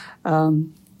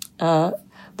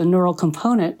 the neural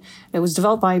component. It was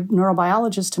developed by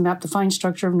neurobiologists to map the fine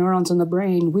structure of neurons in the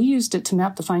brain. We used it to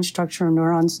map the fine structure of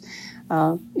neurons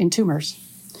in tumors.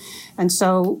 And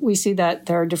so we see that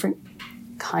there are different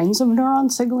kinds of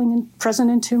neurons signaling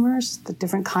present in tumors, the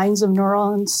different kinds of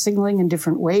neurons signaling in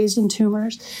different ways in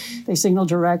tumors. They signal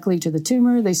directly to the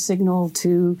tumor. They signal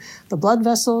to the blood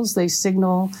vessels. They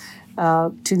signal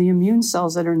to the immune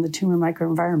cells that are in the tumor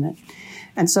microenvironment.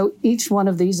 And so each one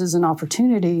of these is an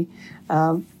opportunity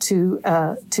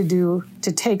to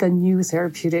take a new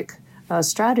therapeutic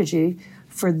strategy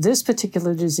for this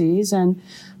particular disease. And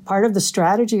part of the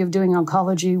strategy of doing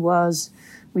oncology was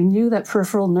we knew that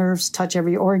peripheral nerves touch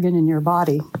every organ in your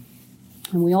body.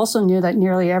 And we also knew that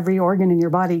nearly every organ in your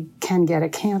body can get a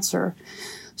cancer.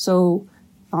 So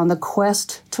on the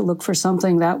quest to look for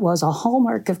something that was a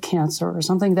hallmark of cancer or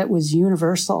something that was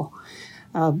universal,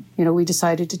 we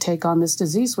decided to take on this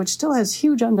disease, which still has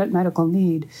huge unmet medical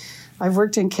need. I've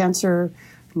worked in cancer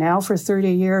now for 30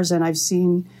 years, and I've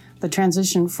seen the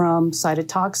transition from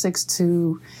cytotoxics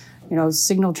to,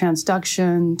 signal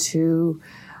transduction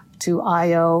to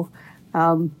IO.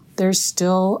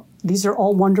 These are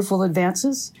all wonderful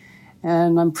advances,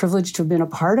 and I'm privileged to have been a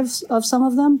part of some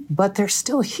of them, but there's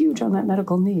still huge unmet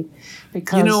medical need.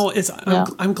 Because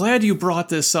I'm glad you brought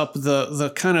this up,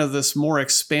 the kind of this more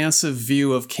expansive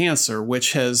view of cancer,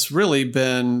 which has really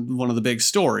been one of the big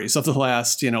stories of the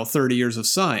last 30 years of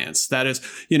science. That is,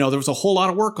 there was a whole lot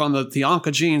of work on the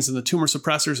oncogenes and the tumor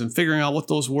suppressors and figuring out what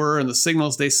those were and the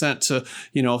signals they sent to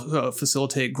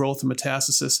facilitate growth and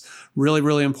metastasis. Really,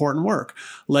 really important work.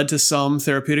 Led to some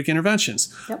therapeutic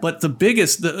interventions. Yep. But the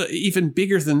biggest, even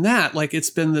bigger than that, it's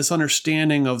been this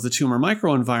understanding of the tumor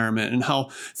microenvironment and how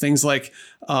things like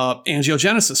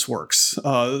angiogenesis works.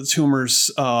 Tumors,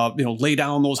 lay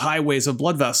down those highways of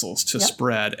blood vessels to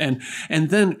spread. And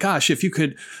then, gosh, if you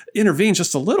could intervene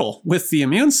just a little with the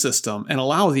immune system and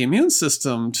allow the immune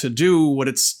system to do what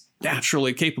it's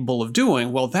naturally capable of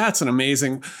doing, well, that's an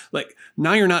amazing,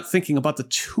 now you're not thinking about the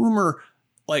tumor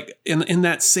in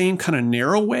that same kind of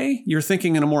narrow way. You're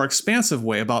thinking in a more expansive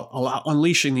way about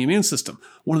unleashing the immune system.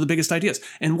 One of the biggest ideas.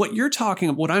 And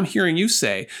what I'm hearing you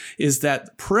say is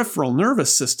that peripheral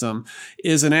nervous system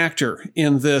is an actor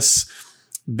in this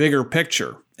bigger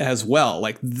picture as well.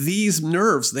 These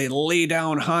nerves, they lay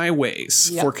down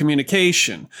highways for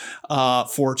communication,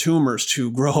 for tumors to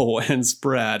grow and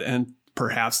spread. And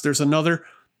perhaps there's another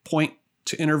point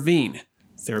to intervene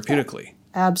therapeutically.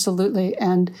 Absolutely.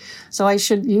 And so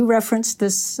you referenced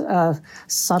this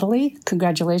subtly,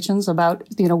 congratulations, about,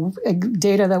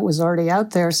 data that was already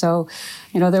out there. So,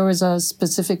 there was a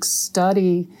specific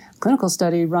clinical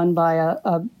study run by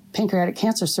a pancreatic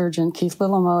cancer surgeon, Keith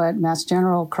Lillamo at Mass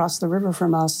General across the river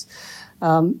from us.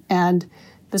 And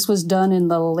this was done in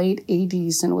the late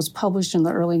 80s and it was published in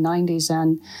the early 90s.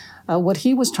 And what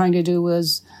he was trying to do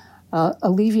was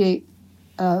alleviate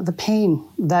the pain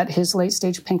that his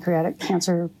late-stage pancreatic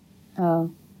cancer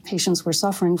patients were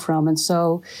suffering from. And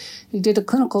so he did a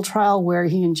clinical trial where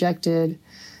he injected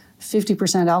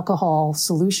 50% alcohol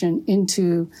solution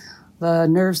into the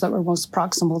nerves that were most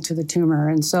proximal to the tumor.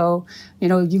 And so,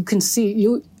 you can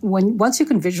see, once you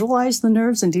can visualize the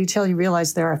nerves in detail, you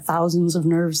realize there are thousands of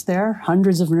nerves there,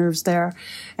 hundreds of nerves there.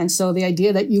 And so the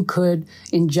idea that you could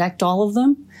inject all of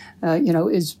them,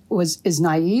 is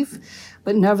naive.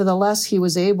 But nevertheless, he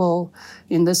was able,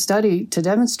 in this study, to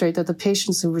demonstrate that the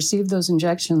patients who received those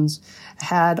injections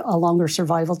had a longer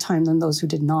survival time than those who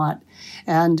did not.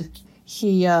 And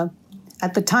he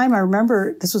at the time, I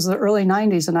remember this was the early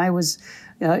 90s, and I was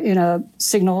in a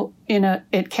Cygnal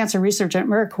at Cancer Research at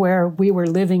Merck, where we were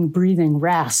living, breathing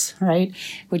RAS, right,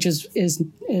 which is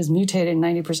mutated in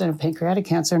 90% of pancreatic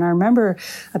cancer. And I remember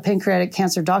a pancreatic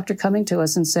cancer doctor coming to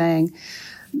us and saying,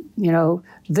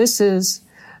 this is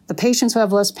the patients who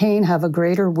have less pain have a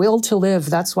greater will to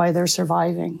live. That's why they're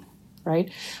surviving,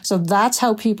 right? So that's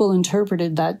how people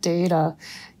interpreted that data,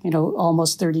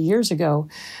 almost 30 years ago.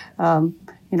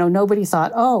 Nobody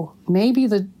thought, oh, maybe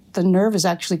the nerve is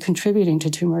actually contributing to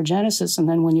tumorigenesis, and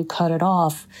then when you cut it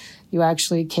off, you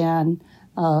actually can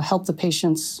help the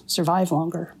patients survive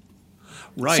longer.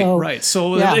 Right.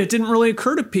 So it didn't really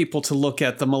occur to people to look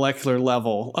at the molecular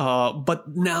level.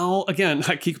 But now, again,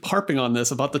 I keep harping on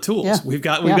this about the tools. Yeah. We've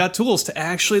got tools to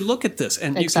actually look at this,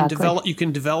 and Exactly. you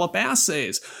can develop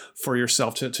assays for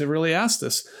yourself to really ask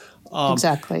this.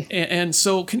 Exactly. And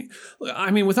so,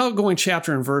 without going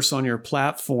chapter and verse on your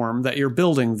platform that you're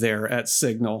building there at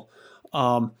Cygnal,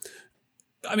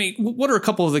 what are a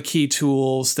couple of the key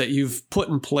tools that you've put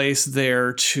in place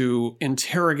there to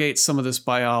interrogate some of this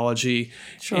biology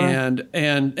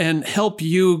and help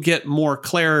you get more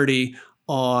clarity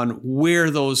on where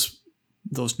those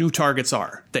new targets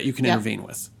are that you can intervene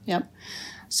with? Yep.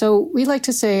 So we like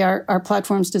to say our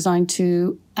platform's designed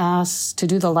to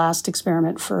do the last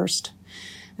experiment first.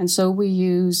 And so we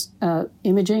use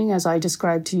imaging, as I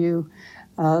described to you,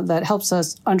 that helps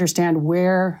us understand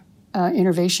where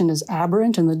innervation is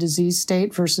aberrant in the disease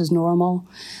state versus normal.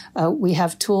 We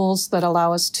have tools that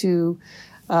allow us to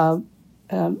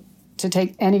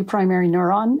take any primary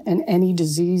neuron and any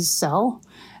disease cell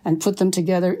and put them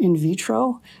together in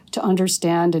vitro to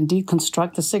understand and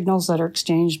deconstruct the signals that are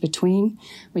exchanged between.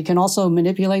 We can also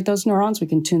manipulate those neurons. We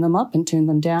can tune them up and tune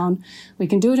them down. We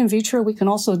can do it in vitro. We can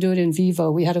also do it in vivo.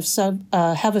 We have a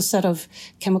set of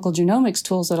chemical genomics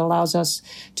tools that allows us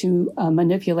to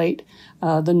manipulate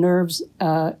the nerves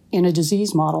in a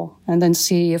disease model and then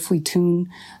see if we tune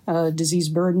disease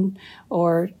burden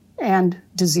and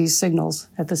disease signals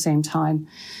at the same time.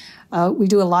 We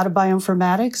do a lot of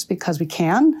bioinformatics because we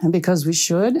can and because we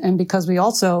should and because we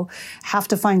also have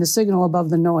to find the signal above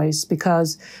the noise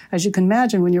because, as you can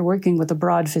imagine, when you're working with a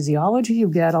broad physiology, you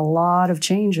get a lot of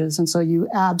changes. And so you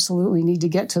absolutely need to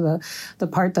get to the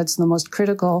part that's the most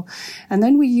critical. And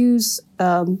then we use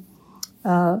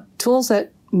tools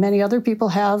that many other people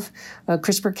have,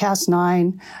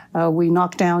 CRISPR-Cas9. We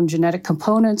knock down genetic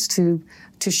components to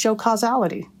show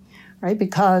causality. Right?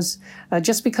 Because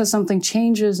just because something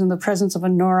changes in the presence of a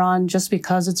neuron, just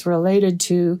because it's related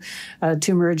to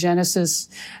tumorigenesis,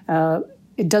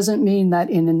 it doesn't mean that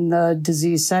in the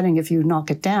disease setting, if you knock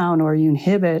it down or you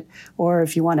inhibit, or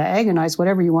if you want to agonize,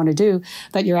 whatever you want to do,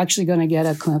 that you're actually going to get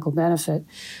a clinical benefit.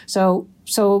 So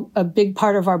a big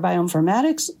part of our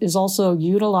bioinformatics is also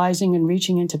utilizing and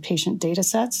reaching into patient data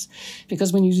sets,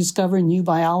 because when you discover new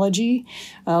biology,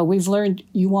 we've learned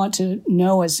you want to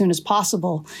know as soon as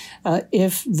possible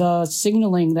if the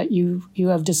signaling that you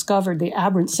have discovered, the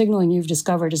aberrant signaling you've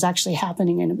discovered, is actually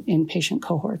happening in patient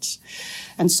cohorts.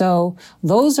 And so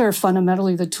those are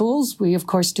fundamentally the tools. We, of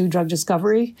course, do drug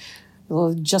discovery,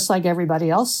 just like everybody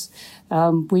else.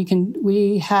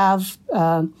 We have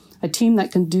a team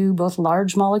that can do both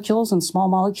large molecules and small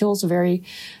molecules, a very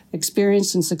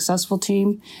experienced and successful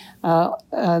team.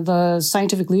 The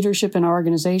scientific leadership in our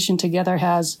organization together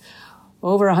has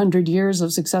over 100 years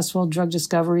of successful drug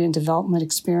discovery and development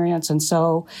experience. And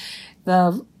so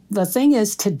the thing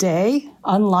is, today,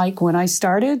 unlike when I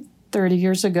started 30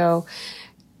 years ago,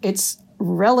 it's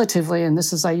relatively, and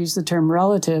this is, I use the term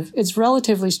relative, it's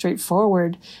relatively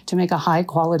straightforward to make a high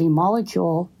quality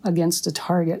molecule against a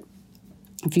target.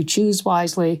 If you choose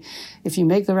wisely, if you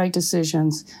make the right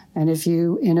decisions, and if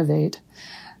you innovate.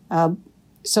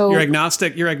 So you're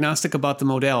agnostic about the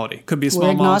modality. Could be a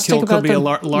small molecule, could be a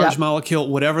large molecule,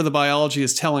 whatever the biology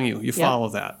is telling you, you follow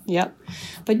that. Yep.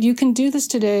 But you can do this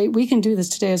today. We can do this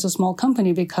today as a small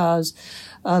company because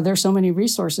there's so many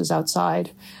resources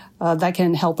outside that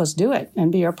can help us do it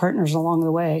and be our partners along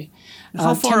the way.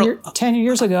 10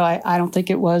 years ago, I don't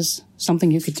think it was something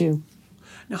you could do.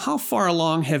 Now, how far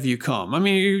along have you come? I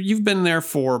mean, you've been there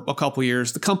for a couple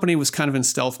years. The company was kind of in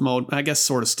stealth mode. I guess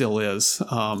sort of still is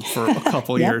for a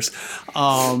couple years.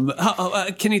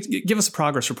 Can you give us a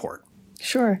progress report?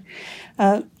 Sure.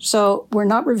 So we're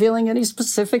not revealing any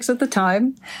specifics at the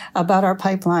time about our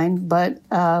pipeline, but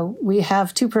we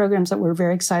have two programs that we're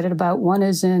very excited about. One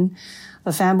is in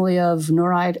a family of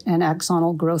neuride and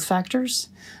axonal growth factors.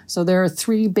 So there are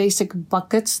three basic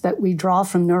buckets that we draw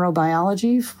from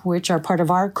neurobiology, which are part of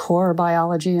our core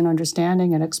biology and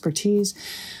understanding and expertise.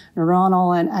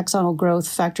 neuronal and axonal growth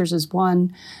factors is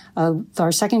one.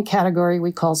 Our second category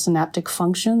we call synaptic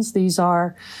functions. These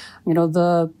are,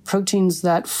 the proteins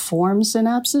that form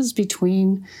synapses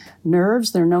between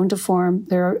nerves. They're known to form.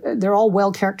 They're all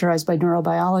well characterized by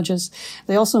neurobiologists.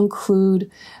 They also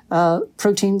include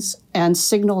proteins and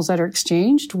signals that are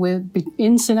exchanged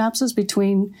in synapses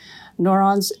between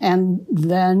neurons, and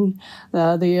then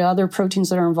the other proteins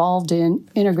that are involved in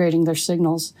integrating their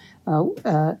signals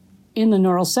in the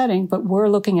neural setting. But we're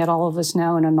looking at all of this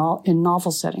now in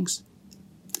novel settings.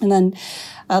 And then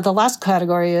the last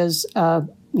category is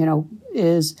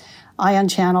ion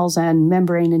channels and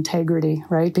membrane integrity,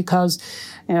 right? Because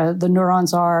the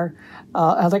neurons are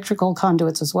electrical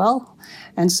conduits as well.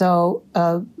 And so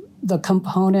the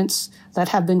components that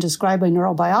have been described by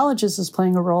neurobiologists as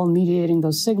playing a role in mediating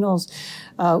those signals,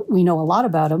 we know a lot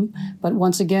about them. But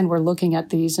once again, we're looking at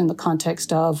these in the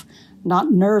context of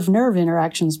not nerve-nerve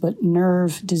interactions, but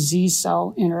nerve disease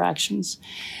cell interactions.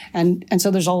 And so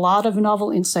there's a lot of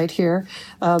novel insight here.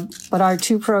 But our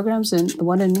two programs, and the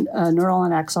one in neural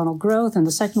and axonal growth, and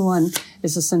the second one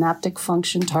is a synaptic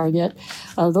function target.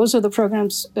 Those are the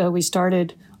programs we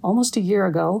started almost a year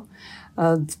ago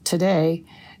today.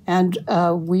 And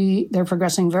they're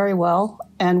progressing very well.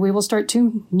 And we will start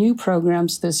two new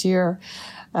programs this year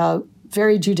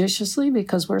very judiciously,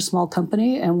 because we're a small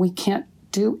company and we can't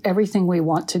do everything we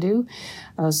want to do.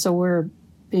 So we're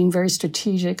being very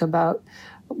strategic about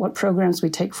what programs we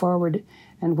take forward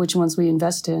and which ones we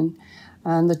invest in.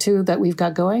 And the two that we've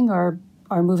got going are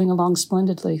moving along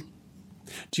splendidly.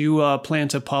 Do you plan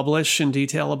to publish in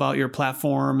detail about your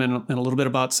platform and a little bit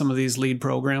about some of these lead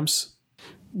programs?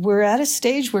 We're at a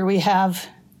stage where we have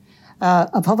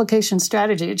a publication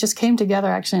strategy. It just came together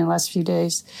actually in the last few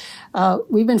days.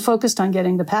 We've been focused on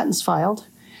getting the patents filed.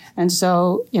 And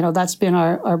so, that's been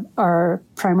our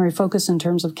primary focus in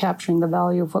terms of capturing the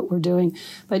value of what we're doing.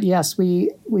 But yes,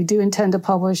 we do intend to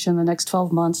publish in the next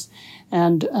 12 months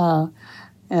and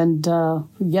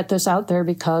get this out there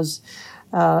because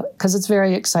it's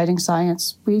very exciting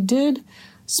science. We did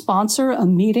sponsor a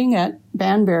meeting at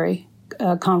Banbury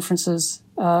conferences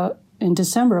in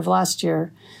December of last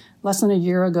year, less than a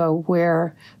year ago,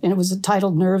 and it was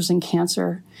titled Nerves and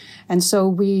Cancer. And so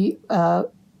we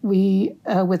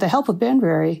with the help of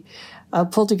Banbury,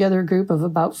 pulled together a group of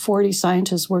about 40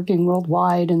 scientists working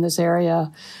worldwide in this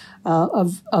area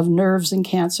of nerves and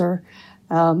cancer,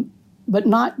 but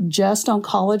not just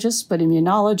oncologists, but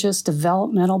immunologists,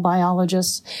 developmental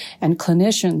biologists, and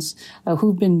clinicians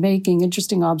who've been making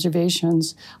interesting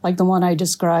observations like the one I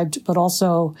described, but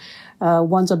also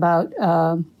ones about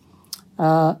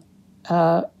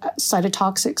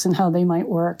cytotoxics and how they might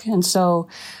work. And so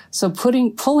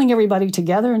pulling everybody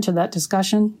together into that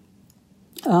discussion,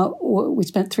 we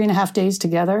spent 3.5 days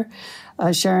together,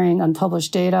 sharing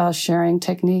unpublished data, sharing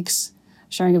techniques,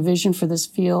 sharing a vision for this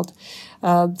field.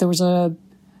 There was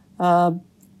an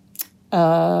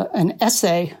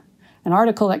essay, an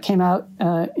article that came out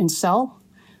in Cell,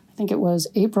 I think it was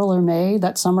April or May,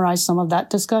 that summarized some of that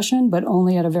discussion, but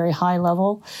only at a very high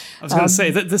level. I was going to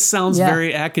say that this sounds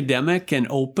very academic and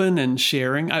open and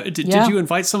sharing. Did you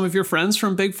invite some of your friends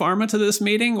from Big Pharma to this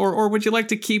meeting, or would you like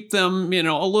to keep them,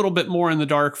 a little bit more in the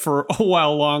dark for a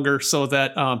while longer so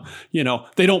that,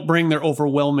 they don't bring their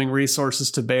overwhelming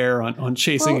resources to bear on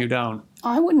chasing you down?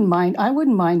 I wouldn't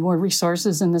mind more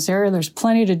resources in this area. There's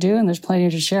plenty to do and there's plenty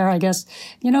to share, I guess.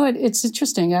 It's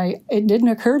interesting. It didn't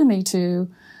occur to me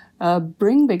to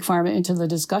bring Big Pharma into the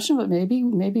discussion, but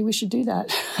maybe we should do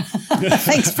that.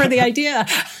 Thanks for the idea.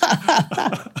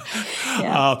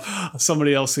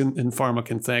 Somebody else in pharma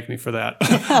can thank me for that.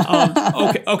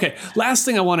 Okay. Last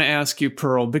thing I want to ask you,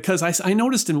 Pearl, because I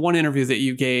noticed in one interview that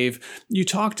you gave, you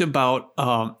talked about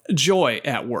joy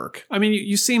at work. I mean,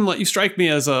 you seem like you strike me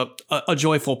as a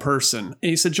joyful person, and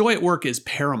you said joy at work is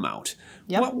paramount.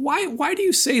 Yep. Why do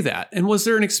you say that? And was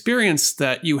there an experience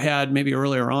that you had maybe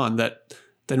earlier on that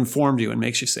informed you and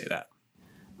makes you say that?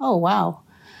 Oh, wow.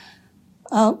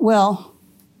 Well,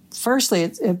 firstly,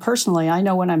 personally, I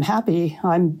know when I'm happy,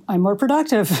 I'm more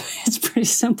productive. It's pretty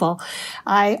simple.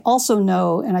 I also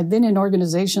know, and I've been in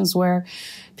organizations where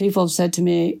people have said to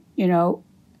me,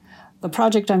 the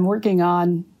project I'm working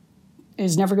on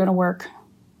is never going to work,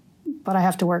 but I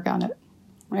have to work on it,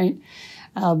 right?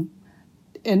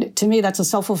 And to me, that's a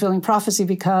self-fulfilling prophecy,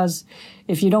 because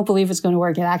if you don't believe it's going to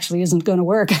work, it actually isn't going to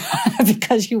work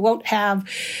because you won't have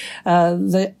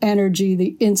the energy,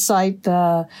 the insight,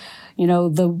 the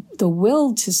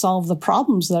will to solve the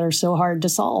problems that are so hard to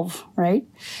solve, right?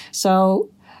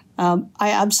 So I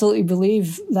absolutely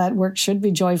believe that work should be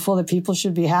joyful, that people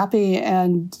should be happy,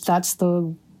 and that's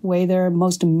the way they're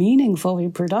most meaningfully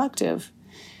productive.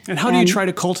 And how do you try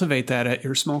to cultivate that at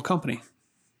your small company?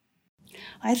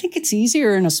 I think it's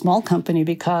easier in a small company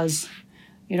because,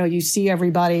 you see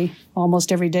everybody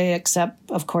almost every day,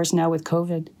 except, of course, now with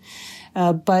COVID.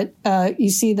 But we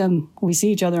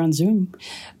see each other on Zoom,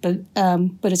 but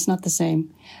it's not the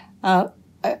same. How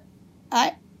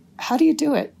do you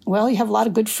do it? Well, you have a lot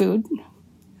of good food.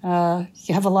 You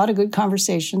have a lot of good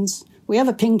conversations. We have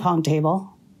a ping pong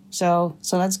table, so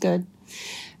that's good.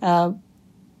 I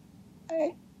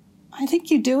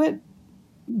think you do it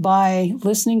by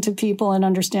listening to people and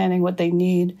understanding what they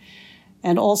need,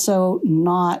 and also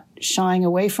not shying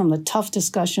away from the tough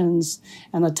discussions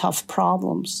and the tough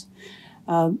problems.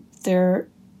 There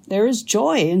is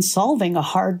joy in solving a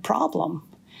hard problem.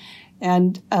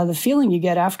 And the feeling you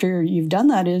get after you've done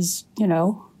that is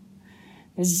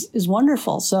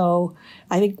wonderful. So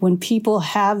I think when people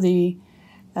have the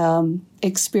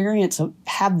experience,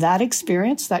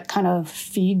 that kind of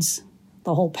feeds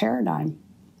the whole paradigm.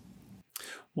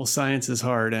 Well, science is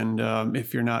hard, and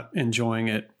if you're not enjoying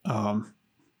it,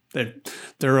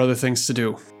 there are other things to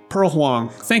do. Pearl Huang,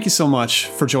 thank you so much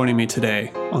for joining me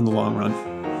today on The Long Run.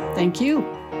 Thank you.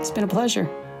 It's been a pleasure.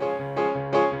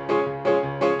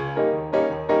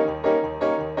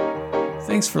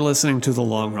 Thanks for listening to The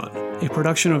Long Run, a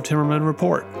production of Timmerman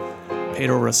Report.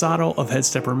 Pedro Rosado of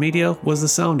Headstepper Media was the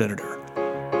sound editor.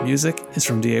 Music is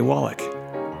from D.A. Wallach.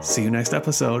 See you next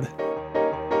episode.